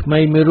មនុស្សថ្មី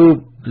មួយរូប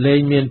លែង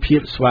មានភា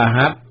ពស្វា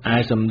ហាប់ឯ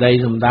សម្ដី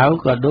សម្ដៅ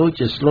ក៏ដូច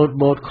ជាស្លូត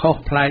បូតខុស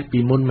ប្លែកពី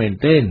មុនមែន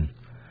ទែន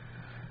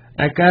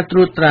ឯការត្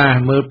រួតត្រា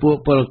មើលពួក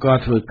ពលករ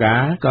ធ្វើកា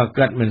រក៏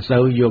កាត់មិនសូ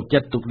វយកចិ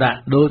ត្តទុកដាក់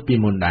ដូចពី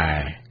មុនដែរ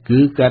គឺ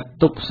កាត់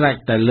ទុកស្រេច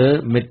តែលើ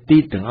មិត្តទី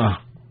ទាំងអស់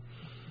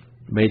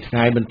3ថ្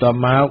ងៃបន្ទាប់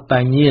មកតា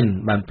ញៀន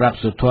បានប្រាប់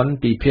សុធន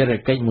ពីភារ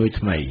កិច្ចមួយ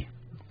ថ្មី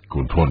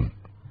កូនធន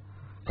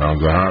ខាង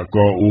សហគ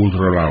មន៍អ៊ូ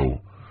ស្រឡៅ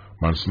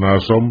បានស្នើ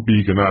សុំពី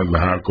គណៈស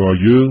ហគមន៍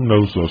យើងនៅ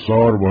សស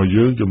ររបស់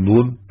យើងចំនួ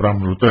ន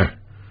5ប្រទេស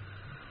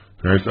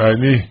ថ្ងៃស្អែក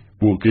នេះ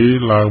ពួកគេ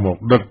ឡើងមក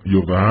ដឹកយ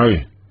កទៅហើយ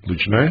ដូ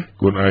ច្នេះ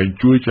កូនឯង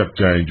ជួយចាត់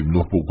ចែងចំ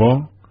នួនពួកផង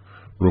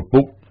ព្រោះ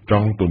ពុកច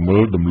ង់ទៅមើ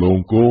លដំឡូង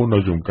គោនៅ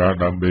ចំការ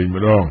ដើមដេង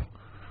ម្ដង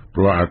ព្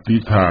រោះអាទិ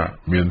ថា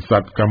មានស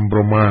ត្វកម្ប្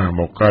រមា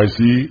មកកាយ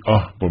ស៊ីអ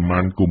ស់ប្រមា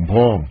ណគុំផ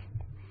ង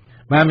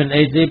បានមិន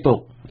អីទេពុក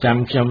ចាំ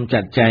ខ្ញុំចា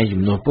ត់ចែង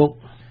ចំនួនពុក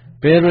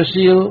ពេលរ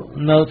សៀល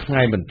នៅថ្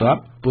ងៃបន្ទា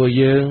ប់ពួក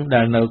យើង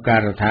ដែលនៅកា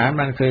រដ្ឋាន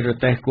បានឃើញរ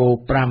ទេះគោ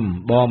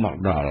5បមក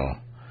ដល់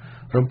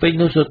រំពេច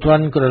នោះសុធន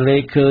ក្រឡេ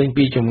កឃើញ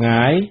ពីចម្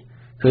ងាយ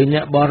ឃើញអ្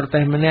នកបរ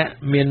ទេះម្នាក់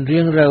មាន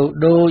រាងរៅ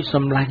ដូចស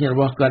ម្លាញ់រ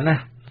បស់គាត់ណា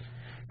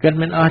គាត់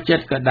មិនអស់ចិ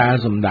ត្តក៏ដើរ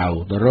សម្ដៅ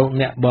ទៅរក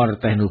អ្នកបរ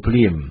ទេះនោះភ្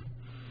លាម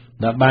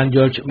ដល់បានយ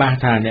ល់ច្បាស់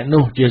ថាអ្នក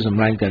នោះជាស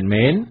ម្លាញ់គាត់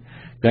មែន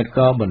គាត់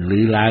ក៏បន្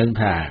លឺឡើង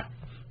ថា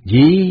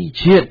យី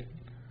ឈៀត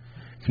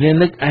គ្នា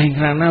នឹកឯង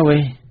ខ្លាំងណាស់វ៉េ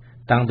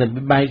តាំងតែ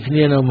បែកគ្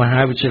នានៅម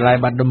ហាវិទ្យាល័យ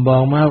បាត់ដំប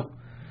ងមក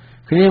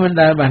គ្នាមិន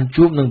ដែលបាន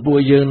ជួបនឹងពួក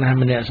យើងណា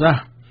ម្នាក់សោះ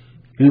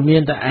គឺមា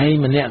នតែឯង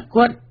ម្នាក់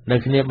គាត់ដែល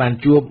គ្នាបាន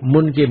ជួប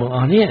មុនគេបងអ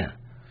ស់នេះ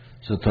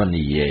សុធន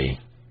និយាយ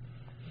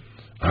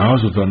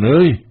សុធន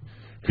អើយ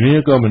គ្នា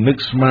ក៏មិននឹក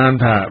ស្មាន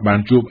ថាបាន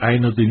ជួបឯង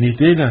នៅទីនេះ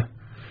ទេណា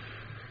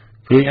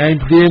ឃើញឯង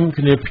ព្រាម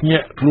គ្នាភ្ញា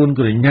ក់ខ្លួន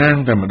ក្រញាំង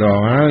តែម្ដង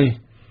ហើយ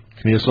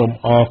គ្នាសូម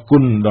អរគុ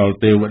ណដល់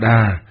ទេវតា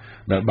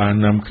ដែលបាន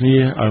នាំគ្នា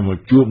ឲ្យមក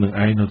ជួបនឹង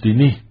ឯងនៅទី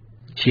នេះ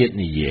ឈៀត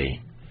និយាយ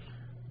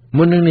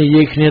មុននឹងនិ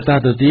យាយគ្នាត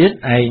ទៅទៀត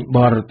ឯងប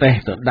រទេះ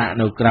ទៅដាក់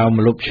នៅក្រៅ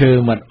ម្លប់ឈើ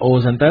មាត់អូ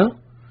សិនទៅ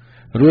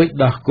រួច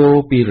ដោះគោ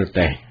ពីរ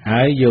ទេះ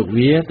ហើយយក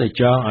វាទៅ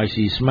ចងឲ្យ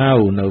ស៊ីស្មៅ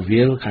នៅ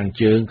វាលខាង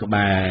ជើងក្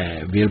បែរ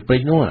វាលពេ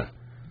ជ្រនោះ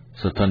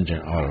សុធនច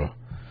ង្អុល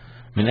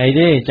មិនអី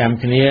ទេចាំ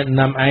គ្នា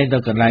នាំឯងទៅ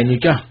កន្លែងនោះ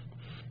ចុះ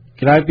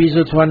ក្រោយពី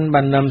សុធន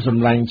បាននាំស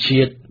ម្លាញ់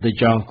ឈៀតទៅ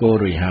ចងគោ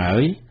រួចហើ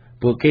យ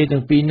ពួកគេទាំ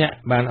ងពីរនាក់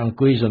បានអង្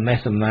គុយសំណេះ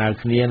សំណាល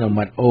គ្នានៅ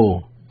មាត់អូ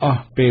អ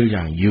ស់ពេល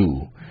យ៉ាងយូរ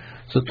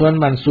សុធន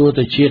បានសួរ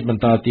ទៅឈៀតប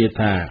ន្តទៀត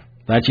ថា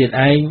តើឈៀត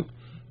ឯង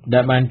ដែ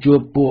លបានជួប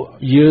ពួក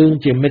យើង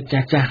ជាមិត្តចា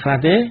ស់ៗខ្លះ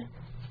ទេ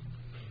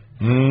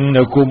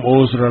នៅគុំអូ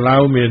ស្រឡៅ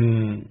មាន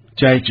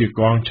ចែកជា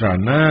កងច្រើន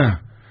ណាស់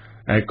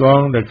ឯកង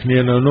ដែលគ្នា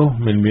នៅនោះ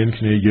មិនមាន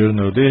គ្នាយើង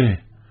នៅទេ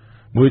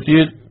មួយទៀ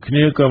តគ្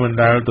នាក៏មិន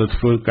ដែលទៅ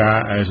ធ្វើការ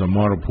ឯសម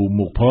រភូមិ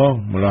មុខផង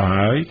ម្ល៉េះ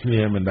ហើយគ្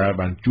នាមិនដែល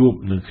បានជួប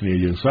នឹងគ្នា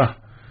យើងសោះ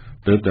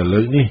ទើបតែលើ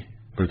កនេះ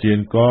ប្រធាន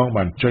កង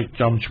បានចុច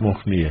ចំឈ្មោះ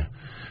គ្នា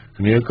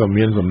ក៏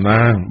មានសំ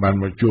ណាងបាន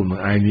មកជួបនឹង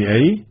ឯងនេះ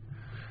អី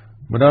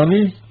ម្ដង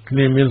នេះគ្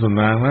នាមានសំ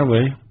ណាងណាស់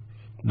វ៉េ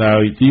ដោ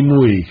យទី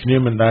1គ្នា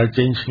មិនដែល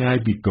ចេញឆ្ងាយ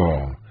ពីក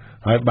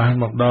ហើយបាន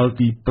មកដល់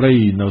ទីព្រៃ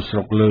នៅស្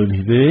រុកលើ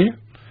នេះទេ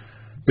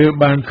ពេល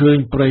បានឃើញ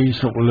ព្រៃ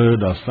ស្រុកលើ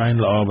ដ៏សែន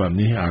ល្អបែប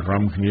នេះអារ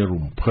ម្មណ៍គ្នា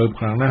រំភើប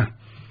ខ្លាំងណាស់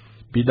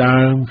ពីដើ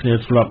មគ្នា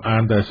ធ្លាប់អា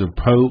នតែសៀវ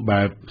ភៅ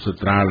បែបស្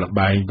ត្រាល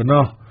បែងប៉ុណ្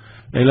ណោះ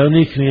ឥឡូវ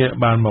នេះគ្នា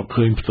បានមក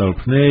ឃើញផ្ទាល់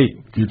ភ្នែក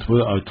គឺធ្វើ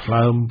ឲ្យថ្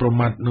លើមប្រ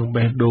មាត់នឹង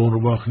បេះដូងរ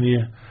បស់គ្នា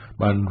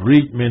បានរី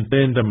កមែន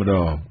ទែនតែម្ដ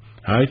ង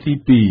ហើយទី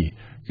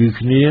2គឺ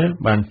គ្នា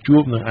បានជួ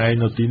បនឹងឯង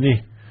នៅទីនេះ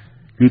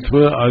គឺធ្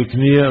វើឲ្យគ្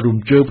នារំ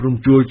ជើបរំ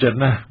ជួលចិត្ត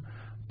ណាស់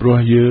ព្រោះ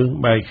យើង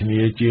បែកគ្នា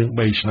ជាង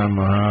3ឆ្នាំម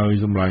កហើយ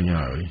សម្លាញ់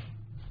ហើយ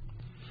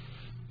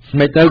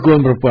មិនទៅគួរ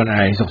ប្រពន្ធ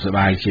ឯងសុខសប្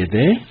បាយជា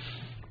ទេ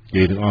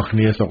គេទាំងអស់គ្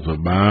នាសុខស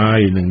ប្បាយ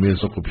និងមាន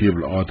សុខភាព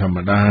ល្អធម្ម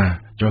តា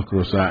ចុះគ្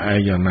រួសារឯង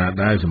យ៉ាងណា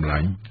ដែរសម្លា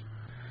ញ់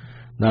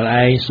ដល់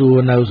ឯងសួរ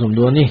នៅសំ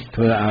ណួរនេះ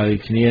ធ្វើឲ្យ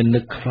គ្នានឹ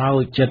កខ្លោច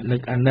ចិត្តនឹ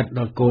កអាណិតដ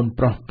ល់កូន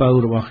ប្រុសពៅ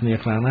របស់គ្នា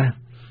ខ្លាំងណាស់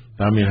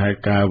តើមានហេតុ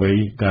ការណ៍អ្វី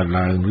កើត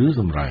ឡើងឬ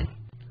សម្លាញ់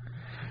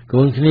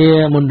កូនគ្នា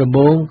មុនដំ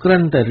បូងគ្រា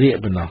ន់តែរាក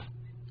ប៉ុណ្ណោះ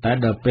តែ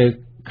ដល់ពេល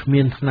គ្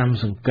មានថ្នាំ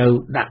សង្កូវ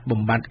ដាក់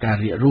បំបត្តិការ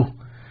រាករូស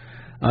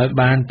ឲ្យ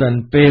បានតា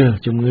ន់ពេល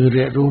ជំងឺ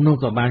រាករូសនោះ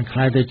ក៏បានค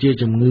ล้ายទៅជា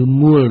ជំងឺ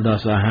មូលដ៏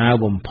សាហាវ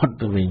បំផុត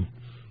ទៅវិញ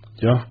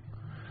ចុះ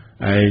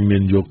ឯងមា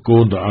នយកកូ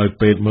នទៅឲ្យ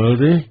ពេទ្យមើល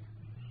ទេ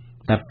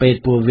តែពេទ្យ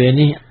ពួកវា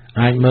នេះ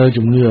អាចមើល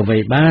ជំងឺអ្វី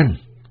បាន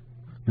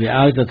វា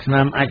ឲ្យទៅថ្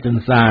នាំអាចទ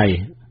ន្សាយ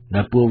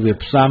ដែលពួកវា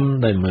ផ្សំ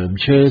ដោយមើម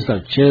ឈើស្លឹ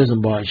កឈើស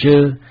ម្បកឈើ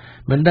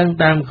មិនដឹង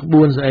តាមក្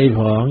បួនស្អី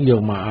ផងយ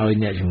កមកឲ្យ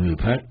អ្នកជំងឺ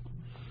ផឹ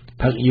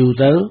កយូរ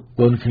ទៅ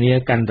កូនគ្នា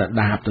កាន់តែ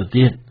ដាបទៅ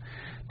ទៀត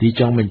ទី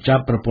ចុងបញ្ច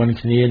ប់ប្រពន្ធ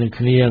គ្នានឹង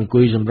គ្នាអង្គុ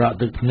យសម្រក់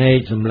ទឹកភ្នែក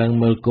សម្លឹង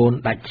មើលកូន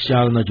ដាច់ខ្យ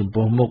ល់នៅចំ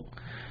ពោះមុខ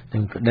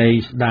ទាំងក្តី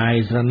ស្ដាយ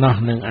ស្រណោះ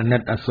និងអាណិ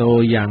តអាសូរ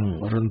យ៉ាង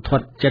រន្ធ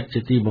ត់ចិត្ត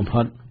ជាទីបំ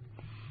ផុត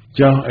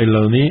ចុះឥ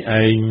ឡូវនេះ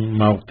ឯង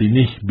មកទី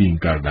នេះបៀង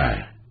កាលដែរ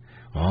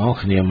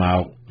គ្នាម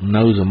ក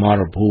នៅសម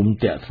រភូមិ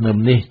តាក់ធ្នឹម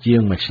នេះជា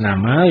ង1ឆ្នាំ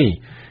ហើយ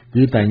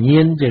គឺតាញៀ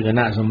នជាគ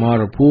ណៈសម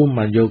រភូមិ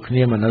បានយកគ្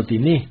នាមកនៅទី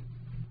នេះ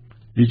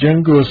អញ្ចឹង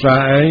គ្រួសា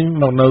រឯង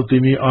មកនៅទី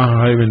នេះអស់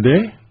ហើយមែនទេ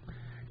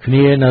គ្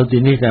នានៅទី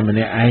នេះតែម្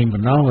នាក់ឯងប៉ុ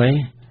ណ្ណោះហី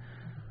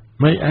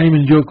មិនឯងមិ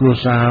នយកគ្រួ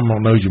សារមក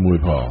នៅជាមួយ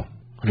ផង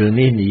រឿង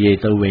នេះនិយាយ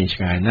ទៅវែងឆ្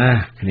ងាយណាស់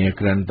គ្នា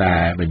គ្រាន់តែ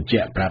បញ្ជា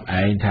ក់ប្រាប់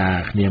ឯងថា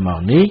គ្នាមក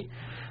នេះ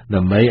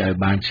ដើម្បីឲ្យ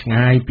បានឆ្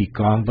ងាយពី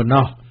កងប៉ុណ្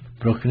ណោះ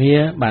ព្រោះគ្នា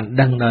បាន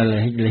ដឹងដល់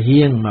ល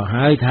ហៀងមក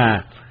ហើយថា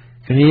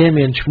គ្នា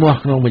មានឈ្មោះ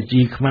ក្នុងបញ្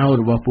ជីខ្មៅ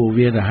របស់ពួក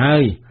វាទៅហើ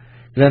យ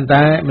គ្រាន់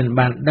តែមិន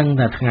បានដឹង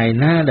ថាថ្ងៃ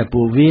ណាដែល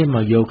ពួកវាម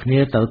កយកគ្នា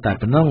ទៅតែ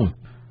ប៉ុណ្ណឹង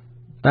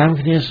តាម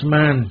គ្នាស្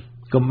មាន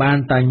កុំបាន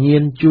តាញៀ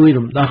នជួយ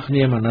រំដោះគ្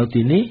នាមកនៅ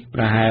ទីនេះ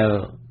ប្រហែល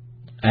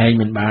ឯង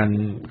មិនបាន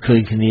ឃើ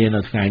ញគ្នានៅ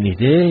ថ្ងៃនេះ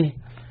ទេ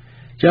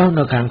ចុះ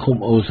នៅខាងឃុំ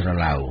អូស្រ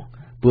ឡៅ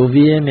ពួក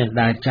វាមាន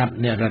ដែរចាប់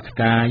អ្នករដ្ឋ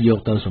ការយក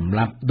ទៅសម្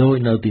លាប់ដោយ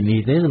នៅទីនេះ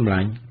ទេសម្លា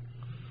ញ់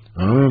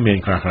មាន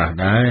ខ្លះៗ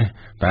ដែរ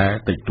តែ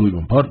តិចតួច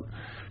បំផុត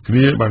គ្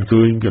នាបាន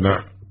ឃើញគ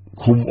ណៈ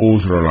ឃុំអូ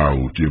ស្រឡៅ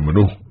ជាម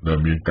នុស្សដែល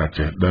មានការ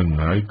ចេះដឹង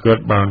ហើយកើត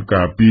បាន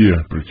ការពារ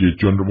ប្រជា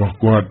ជនរបស់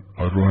គាត់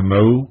ឲ្យរស់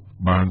នៅ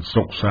បាន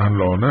សុខសាន្ត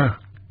ល្អណាស់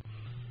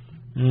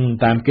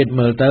តាមគិត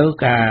មើលទៅ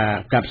ការ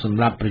កាប់សម្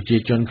លាប់ប្រជា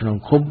ជនក្នុង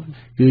ឃុំ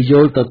គឺយ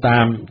ល់ទៅតា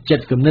មចិ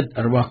ត្តគំនិត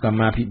របស់កម្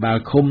មាភិបាល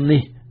ឃុំ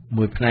នេះ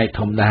មួយផ្នែក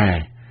ធំដែរ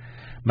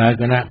បើ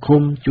គណៈ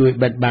ឃុំជួយ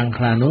បិទបាំង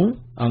ខ្លះនោះ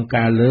អង្គ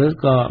ការលើ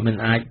ក៏មិន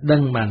អាចដឹ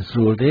ងបានស្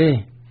រួលទេឥ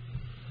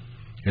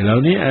ឡូវ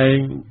នេះឯង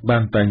បា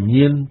នតា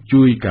ញៀន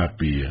ជួយការ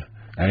ពារ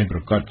ឯងប្រ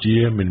កាសជា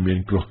មិនមាន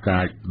គ្រោះ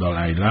កាចដល់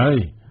ឯងឡើយ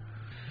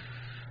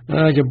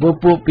ចំពោះ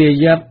ពួកពា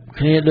យ៉ាប់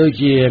គ្នាដូច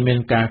ជាមាន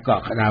ការក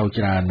ក់ក្ដៅ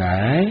ច្រើន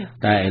ដែរ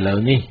តែឥឡូវ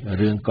នេះ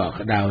រឿងកក់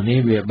ក្ដៅនេះ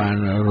វាបាន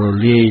រ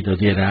លាយទៅ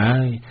ទៀតហើ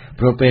យ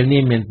ព្រោះពេល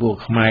នេះមានពួក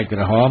ខ្មែរក្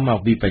រហមមក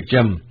ពីប្រ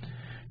ចាំ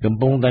កំ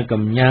ពុងតែ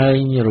កំញើ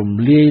ញរំ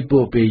លាយពួ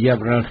កពាយ៉ា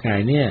ប់រាល់ថ្ងៃ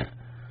នេះ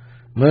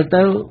មើល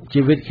ទៅ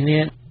ជីវិតគ្នា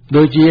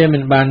ដូចជាមិ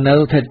នបាននៅ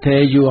ថិតថេ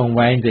រយូរអង្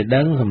វែងទៅ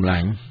ដឹងសម្លា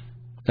ញ់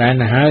តែ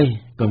ណាហើយ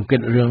កុំគិត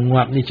រឿង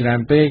ងាប់នេះច្រើន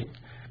ពេក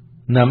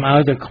នាំឲ្យ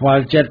តែខ្វ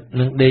ល់ចិត្ត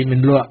នឹងដេកមិ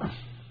នលក់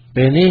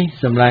ពេលនេះ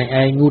សម្លាញ់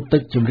ឯងងូតទឹ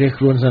កជំរះ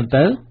ខ្លួនសិន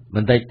ទៅប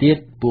ន្តិចទៀត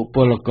ពួកព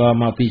លករ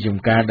មកពីចំ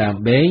ការដើម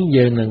បេង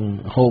យើងនឹង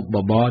ហូបប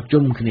បរ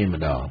ជុំគ្នា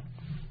ម្ដង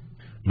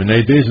មិន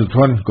អីទេសុធ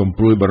ន់កុំ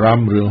ព្រួយបារ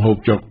ម្ភរឿងហូប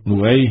ចុក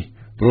នោះអី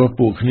ព្រោះ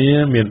ពួកគ្នា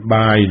មាន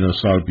បាយនៅ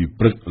សល់ពី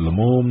ព្រឹកល្ម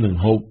មនឹង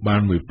ហូបបា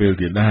នមួយពេល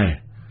ទៀតដែរ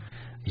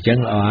អញ្ចឹង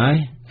ល្អហើយ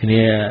គ្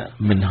នា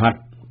មិនហត់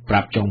ប្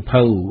រាប់ចុង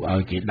ភៅឲ្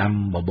យគេដាំ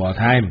បបរ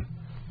ថែម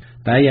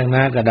តែយ៉ាង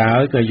ណាក៏ដោ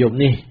យក៏យប់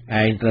នេះ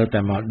ឯងត្រូវតែ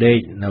មកដេក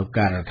នៅ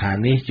ការដ្ឋាន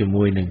នេះជា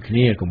មួយនឹងគ្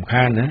នាកុំ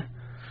ខានណា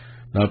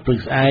ដល់ព្រឹក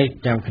ស្អែក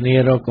ចាំគ្នា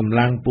រកកម្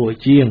លាំងពួក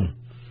ជាង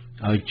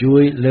ឲ្យជួ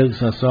យលើក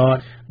សសរ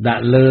ដា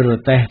ក់លើរ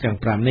ទេះទាំង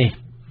5នេះ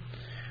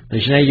ដូ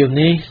ច្នេះយប់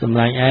នេះសម្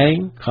លាញ់ឯង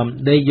ខំ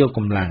ដេកយកក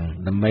ម្លាំង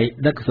ដើម្បី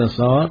ដឹកសស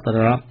រត្រ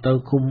ឡប់ទៅ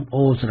ឃុំ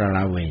អូស្រ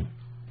ឡៅវិញ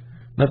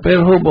នៅពេល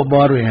ហូបបប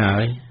ររួចហើ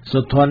យ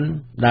សុធន់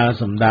ដើរ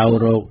សំដៅ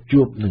រក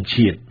ជួបនឹង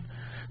ឈៀត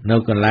នៅ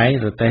កន្លែង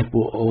រទេះ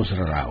ពួកអូស្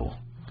រឡៅ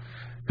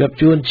កឹប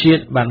ជួនឈៀត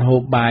បានហូ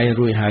បបាយ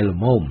រួចហើយល្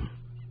មម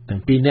ទាំ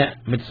ងពីរនាក់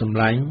មិត្តសម្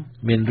លាញ់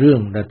មានរឿង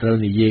ដែលត្រូវ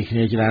និយាយគ្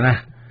នាច្រើនណា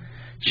ស់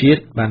ឈៀត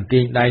បានទា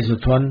ញដៃសុ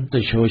ធន់ទៅ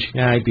ឈរឆ្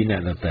ងាយពីអ្ន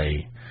កដទៃ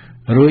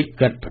រួច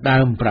កាត់ផ្ដើ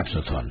មប្រាប់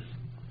សុធន់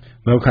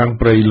នៅខាង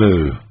ព្រៃលើ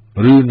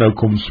ឬនៅ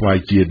គុំស្វាយ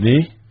ជាតិ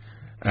នេះ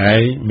ឯ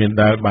ងមាន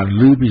ដែលបាន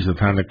ឮពីស្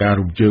ថានភាព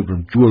រំជើប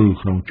រំជួល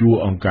ក្នុងជួរ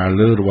អង្គការ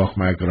លើរបស់ខ្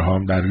មែរក្រហម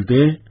ដែរឬ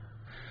ទេ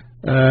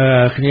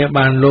គ្នា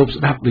បានលោប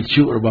ស្ដាប់វិទ្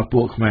យុរបស់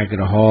ពួកខ្មែរក្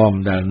រហម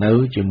ដែលនៅ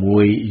ជាមួ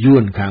យយួ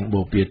នខាង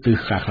បូព៌ាទិស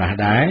ខ្លះៗ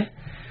ដែរ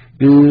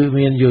គឺ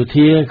មានយោ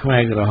ធាខ្មែ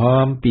រក្រហ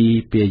មពី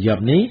ពាយ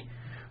ប់នេះ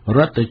រ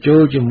ត់ទៅចូ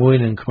លជាមួយ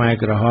នឹងខ្មែរ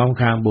ក្រហម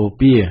ខាងបូ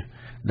ព៌ា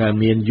ដែល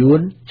មានយួន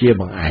ជា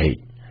បង្អែក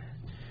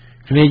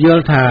គ្នាយ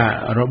ល់ថា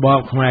របប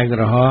ខ្មែរក្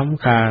រហម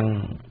ខាង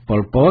ប៉ុ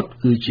លពត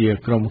គឺជា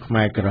ក្រុមខ្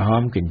មែរក្រហ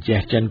មកញ្ចេះ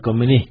ចិនកុម្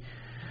មុយនីស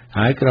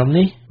ហើយក្រុម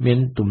នេះមាន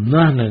ទំ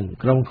នាស់នឹង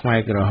ក្រុមខ្មែរ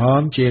ក្រហ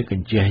មជាក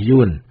ញ្ចេះ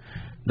យួន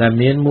ដែល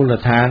មានមូល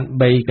ដ្ឋាន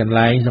3កន្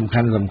លែងសំ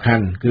ខាន់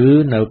គឺ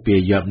នៅពា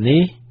យប់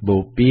នេះបូ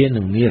ព៌ា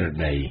និងនិរ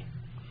តី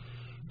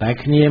តែ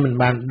គ្នាមិន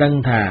បានដឹង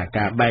ថា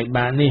ការបែក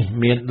បាក់នេះ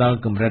មានដល់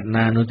កម្រិត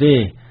ណានោះទេ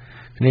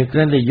គ្នាគ្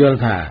រាន់តែយល់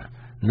ថា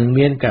នឹង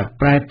មានការ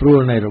ប្រែប្រួល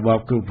នៃរបប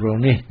គ្រប់គ្រង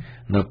នេះ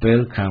នៅពេល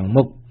ខាង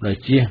មុខដែល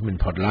ជៀសមិន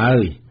ផុតឡើ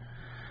យ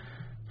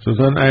សុទ្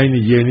ធនឯង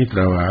និយាយនេះត្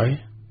រូវហើយ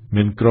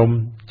មានក្រុម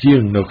ជា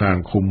ងនៅខាង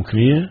ឃុំគ្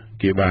នា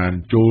គេបាន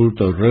ចូល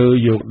ទៅរើ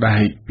យកដែ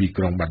កពី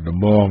ក្រុងបាត់ដំ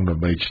បងដើ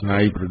ម្បីច្នៃ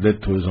ប្រឌិត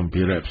ធ្វើសម្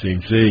ភារៈផ្សេង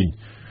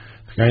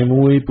ថ្ងៃ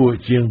មួយពួក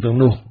ជាងទាំង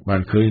នោះបា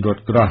នឃើញរថ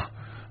ក្រោះ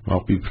ម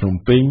កពីភ្នំ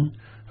ពេញ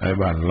ហើយ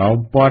បានឡោម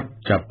ព័ទ្ធ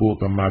ចាប់ពួក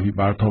កម្មាភិ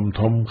បាល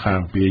ធំខា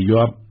ងពាយ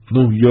ប់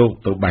នោះយក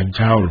ទៅបាញ់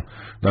ចោល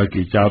ដោយ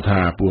គេចោទថា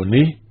ពួក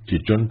នេះជា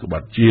ជនក្ប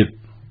ត់ជាតិ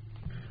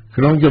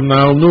ក្នុងចំ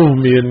ណោមនោះ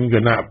មានគ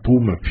ណៈភូ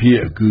មិភាគ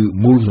គឺ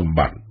មូលសម្ប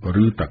ត្តិ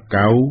ឬត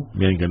កៅ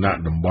មានគណៈ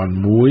តំបន់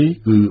មួយ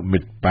គឺមិ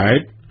ត្តប៉ែ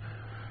ត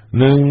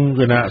និង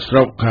គណៈស្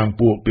រុកខាង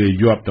ពួកពា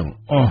យប់ទាំង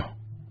អស់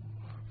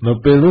នៅ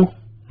ពេលនោះ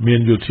មាន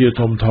យោធា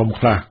ធំ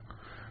ខ្លះ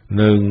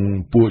និង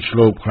ពួកឆ្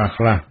លូបខ្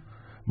លះ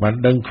បាន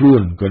ដឹងខ្លួ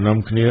នក៏នាំ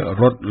គ្នា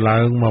រត់ឡើ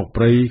ងមក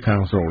ព្រៃខា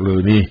ងស្រុកលើ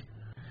នេះ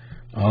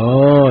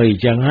អូយ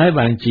ចឹងហើយ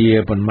បានជា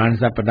ប៉ុន្មាន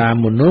សប្តាហ៍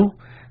មុននោះ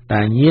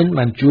តាញៀន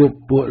បានជួប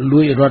ពួក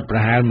លួចរត់ប្រ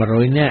ហែល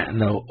100នាក់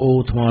នៅអូ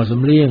ថ្ម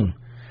សំលៀង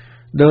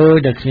ដោយ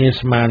តែគ្នា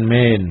ស្មាន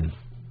មែន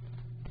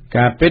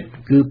ការពិត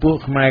គឺពួក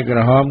ខ្មែរក្រ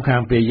ហមខា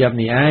ងពាយប់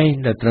នេះឯង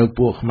ដែលត្រូវ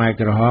ពួកខ្មែរ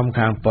ក្រហម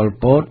ខាងប៉ុល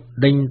ពត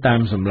ដេញតាម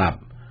សម្លាប់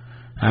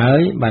ហើ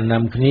យបាន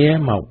នាំគ្នា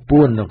មក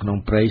ពួននៅក្នុង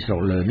ព្រៃស្រុក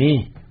លើនេះ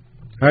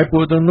ហើយពួ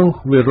កទាំងនោះ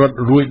វារត់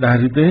រួចដែរ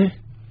ឬទេ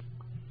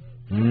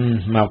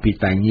មកពី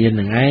តាញៀន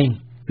នឹងឯង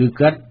គឺ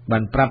គាត់បា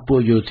នប្រាប់ពួក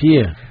យោធា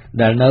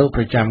ដែលនៅ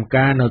ប្រចាំ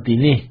ការនៅទី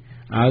នេះ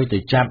ឲ្យទៅ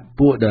ចាប់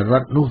ពួកដែលរ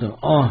ត់នោះទាំង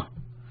អស់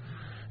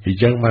អញ្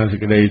ចឹងបានសេច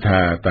ក្តីថា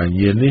តា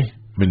ញៀននេះ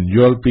មិនយ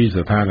ល់ពី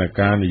ស្ថាន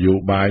ភាពនយោ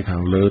បាយខា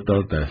ងលើត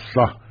តែ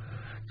សោះ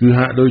គឺ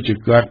ហាក់ដូចជា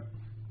គាត់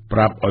ប្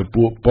រាប់ឲ្យ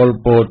ពួកប៉ុល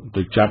ពត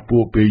ទៅចាប់ពួ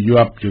កពាយ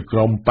ប់ជាក្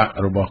រុមបក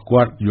របស់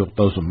គាត់យក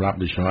ទៅសម្លាប់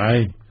ដូច្នោះឯង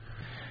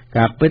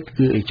ការពិត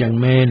គឺអញ្ចឹង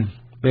មែន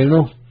ពេល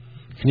នោះ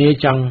គ្នា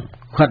ចង់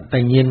ខាត់តា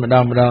ញៀនម្ដ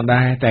ង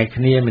ដែរតែ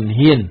គ្នាមិន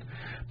ហ៊ាន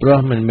ព្រោះ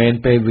មិនមែន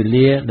ពេលវេ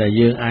លាដែល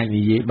យើងអាច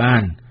និយាយបា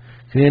ន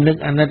គ្នានឹក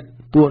អាណិត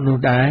ពួកនោះ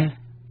ដែរ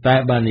តែ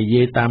បើនិ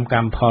យាយតាមក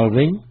ម្មផល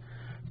វិញ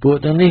ពួក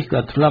ទាំងនេះ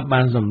ក៏ធ្លាប់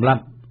បានសម្លា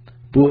ប់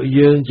ពួក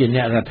យើងជាអ្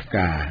នករដ្ឋ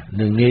ការ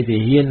និងនាយទា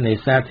ហាននៃ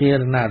សាធា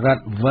រណរ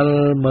ដ្ឋវិល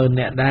មើល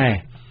អ្នកដែរ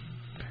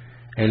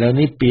ឥឡូវ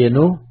នេះពា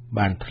នោះ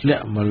បានធ្លា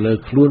ក់មកលើ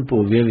ខ្លួនពួ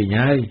កវាវិញ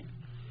ហើយ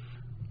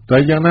តែ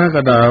យ៉ាងណា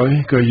ក៏ដោយ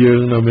ក៏យើង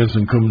នៅមានស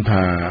ង្ឃឹម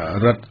ថា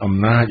រដ្ឋអំ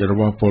ណាចរ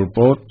បស់ប៉ុលព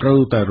តត្រូវ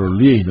តែរ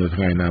លាយនៅ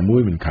ថ្ងៃណាមួ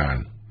យមិនខាន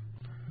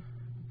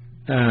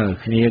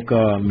គ្នា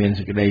ក៏មាន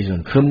សេចក្តីស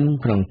ង្ឃឹម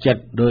ក្នុងចិត្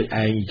តដោយ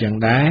ឯងចឹង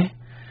ដែរ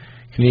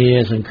គ្នា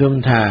សង្ឃឹម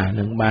ថា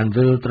នឹងបាន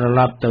វិលត្រឡ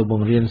ប់ទៅប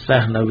ង្រៀនសិ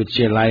ស្សនៅវិទ្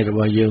យាល័យរប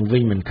ស់យើងវិ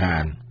ញមិនខា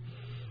ន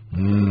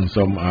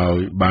សូមឲ្យ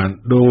បាន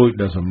ដូច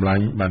ដែលសម្លា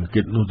ញ់បាន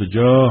គិតនោះទៅ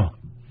ចុះ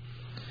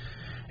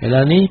ឥ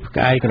ឡូវនេះផ្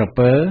កាយក្រ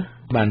ពើ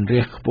បាន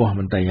រះខ្ពស់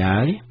បន្តិចហើ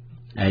យ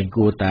ឯង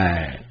គួរតែ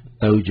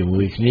ទៅជា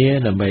មួយគ្នា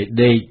ដើម្បី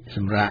ដេកស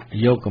ម្រាប់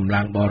យកកម្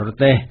លាំងបរ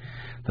ទេស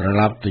ត្រ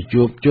ឡប់ទៅ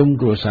ជួបជុំ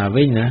គ្រួសារ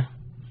វិញណា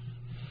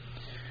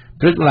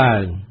ព្រឹកឡើ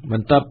ងប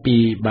ន្ទាប់ពី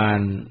បាន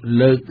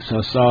លើកស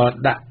សរ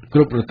ដាក់គ្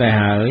រប់ប្រទេស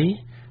ហើយ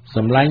ស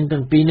ម្លាញ់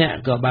ទាំងពីរនាក់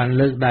ក៏បាន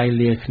លើកដៃ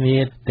លាគ្នា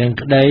ទាំង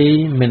ក្តី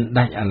មិន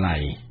ដាច់អាឡ័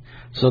យ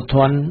សុធ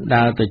ន់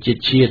ដើរទៅជិត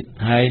ឈៀត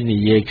ហើយនិ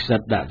យាយខ្សិត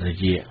ដាក់ត្រ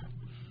ជា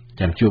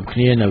ចាំជួបគ្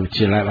នានៅវិទ្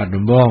យាល័យបាត់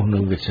ដំបងនិ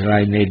ងវិទ្យាល័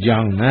យនេតយ៉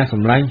ងណាស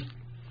ម្លាញ់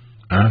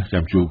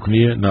ចាំជួបគ្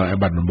នានៅឯ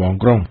បាត់ដំបង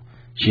ក្រុង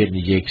ឈៀត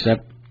និយាយខ្សិត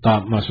ត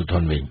បមកសុធ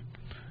ន់វិញ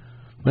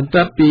បន្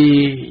ទាប់ពី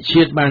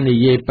ឈៀតបាននិ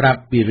យាយប្រាប់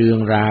ពីរឿង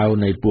រ៉ាវ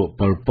នៃពួក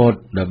ប៉ុលពត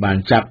ដែលបាន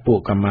ចាប់ពួក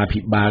កម្មាភិ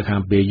បាលខា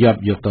ងពាយប់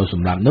យកទៅស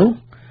ម្លាប់នោះ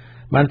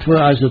បានធ្វើ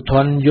ឲ្យសុធ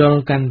ន់យល់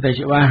កាន់តែ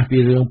ច្បាស់ពី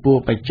រឿងពួក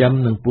បច្ចឹម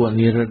និងពួក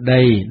និរ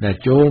តីដែល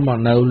ចូលមក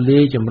នៅលា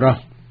យចម្រុះ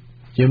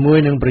ជាមួយ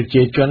នឹងប្រ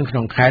ជាជនក្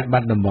នុងខេត្តបា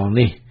ត់ដំបង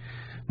នេះ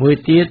មួយ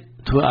ទៀត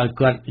ធ្វើឲ្យ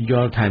គាត់យ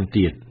ល់ថែម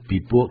ទៀតពី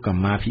ពួកក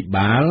ម្មាភិ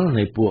បាល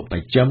នៃពួកប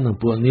ច្ចឹមនិង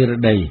ពួកនិរ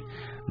តី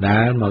ដែ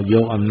លមកយ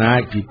កអំណាច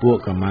ពីពួក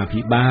កម្មា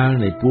ភិបាល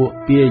នៃពួក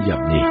ពាយ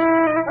ប់នេះ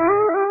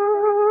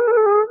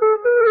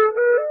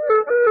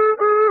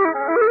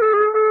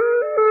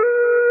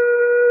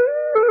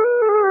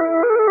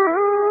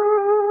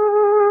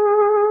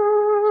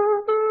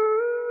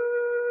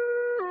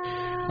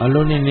អរ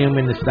លោកអ្នកនាង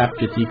មានស្ដាប់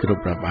ជាទីគោរ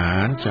ពរាប់អា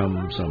ន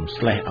សូម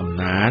ស្លេះអំ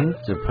ណាន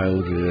សភៅ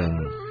រឿង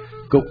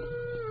គុក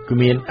គ្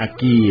មានអា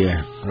គារ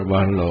រប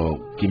ស់លោក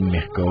គឹម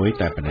ម៉ែកុយ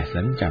តែប៉ុណ្ណេះ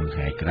សិនចាំថ្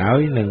ងៃក្រោយ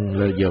នឹង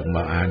លើកយកម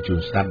កអានជូន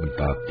ស្ដាប់បន្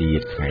តទៀ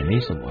តថ្ងៃនេះ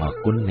សូមអរ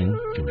គុណនិង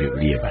ជម្រាប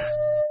លាបាទ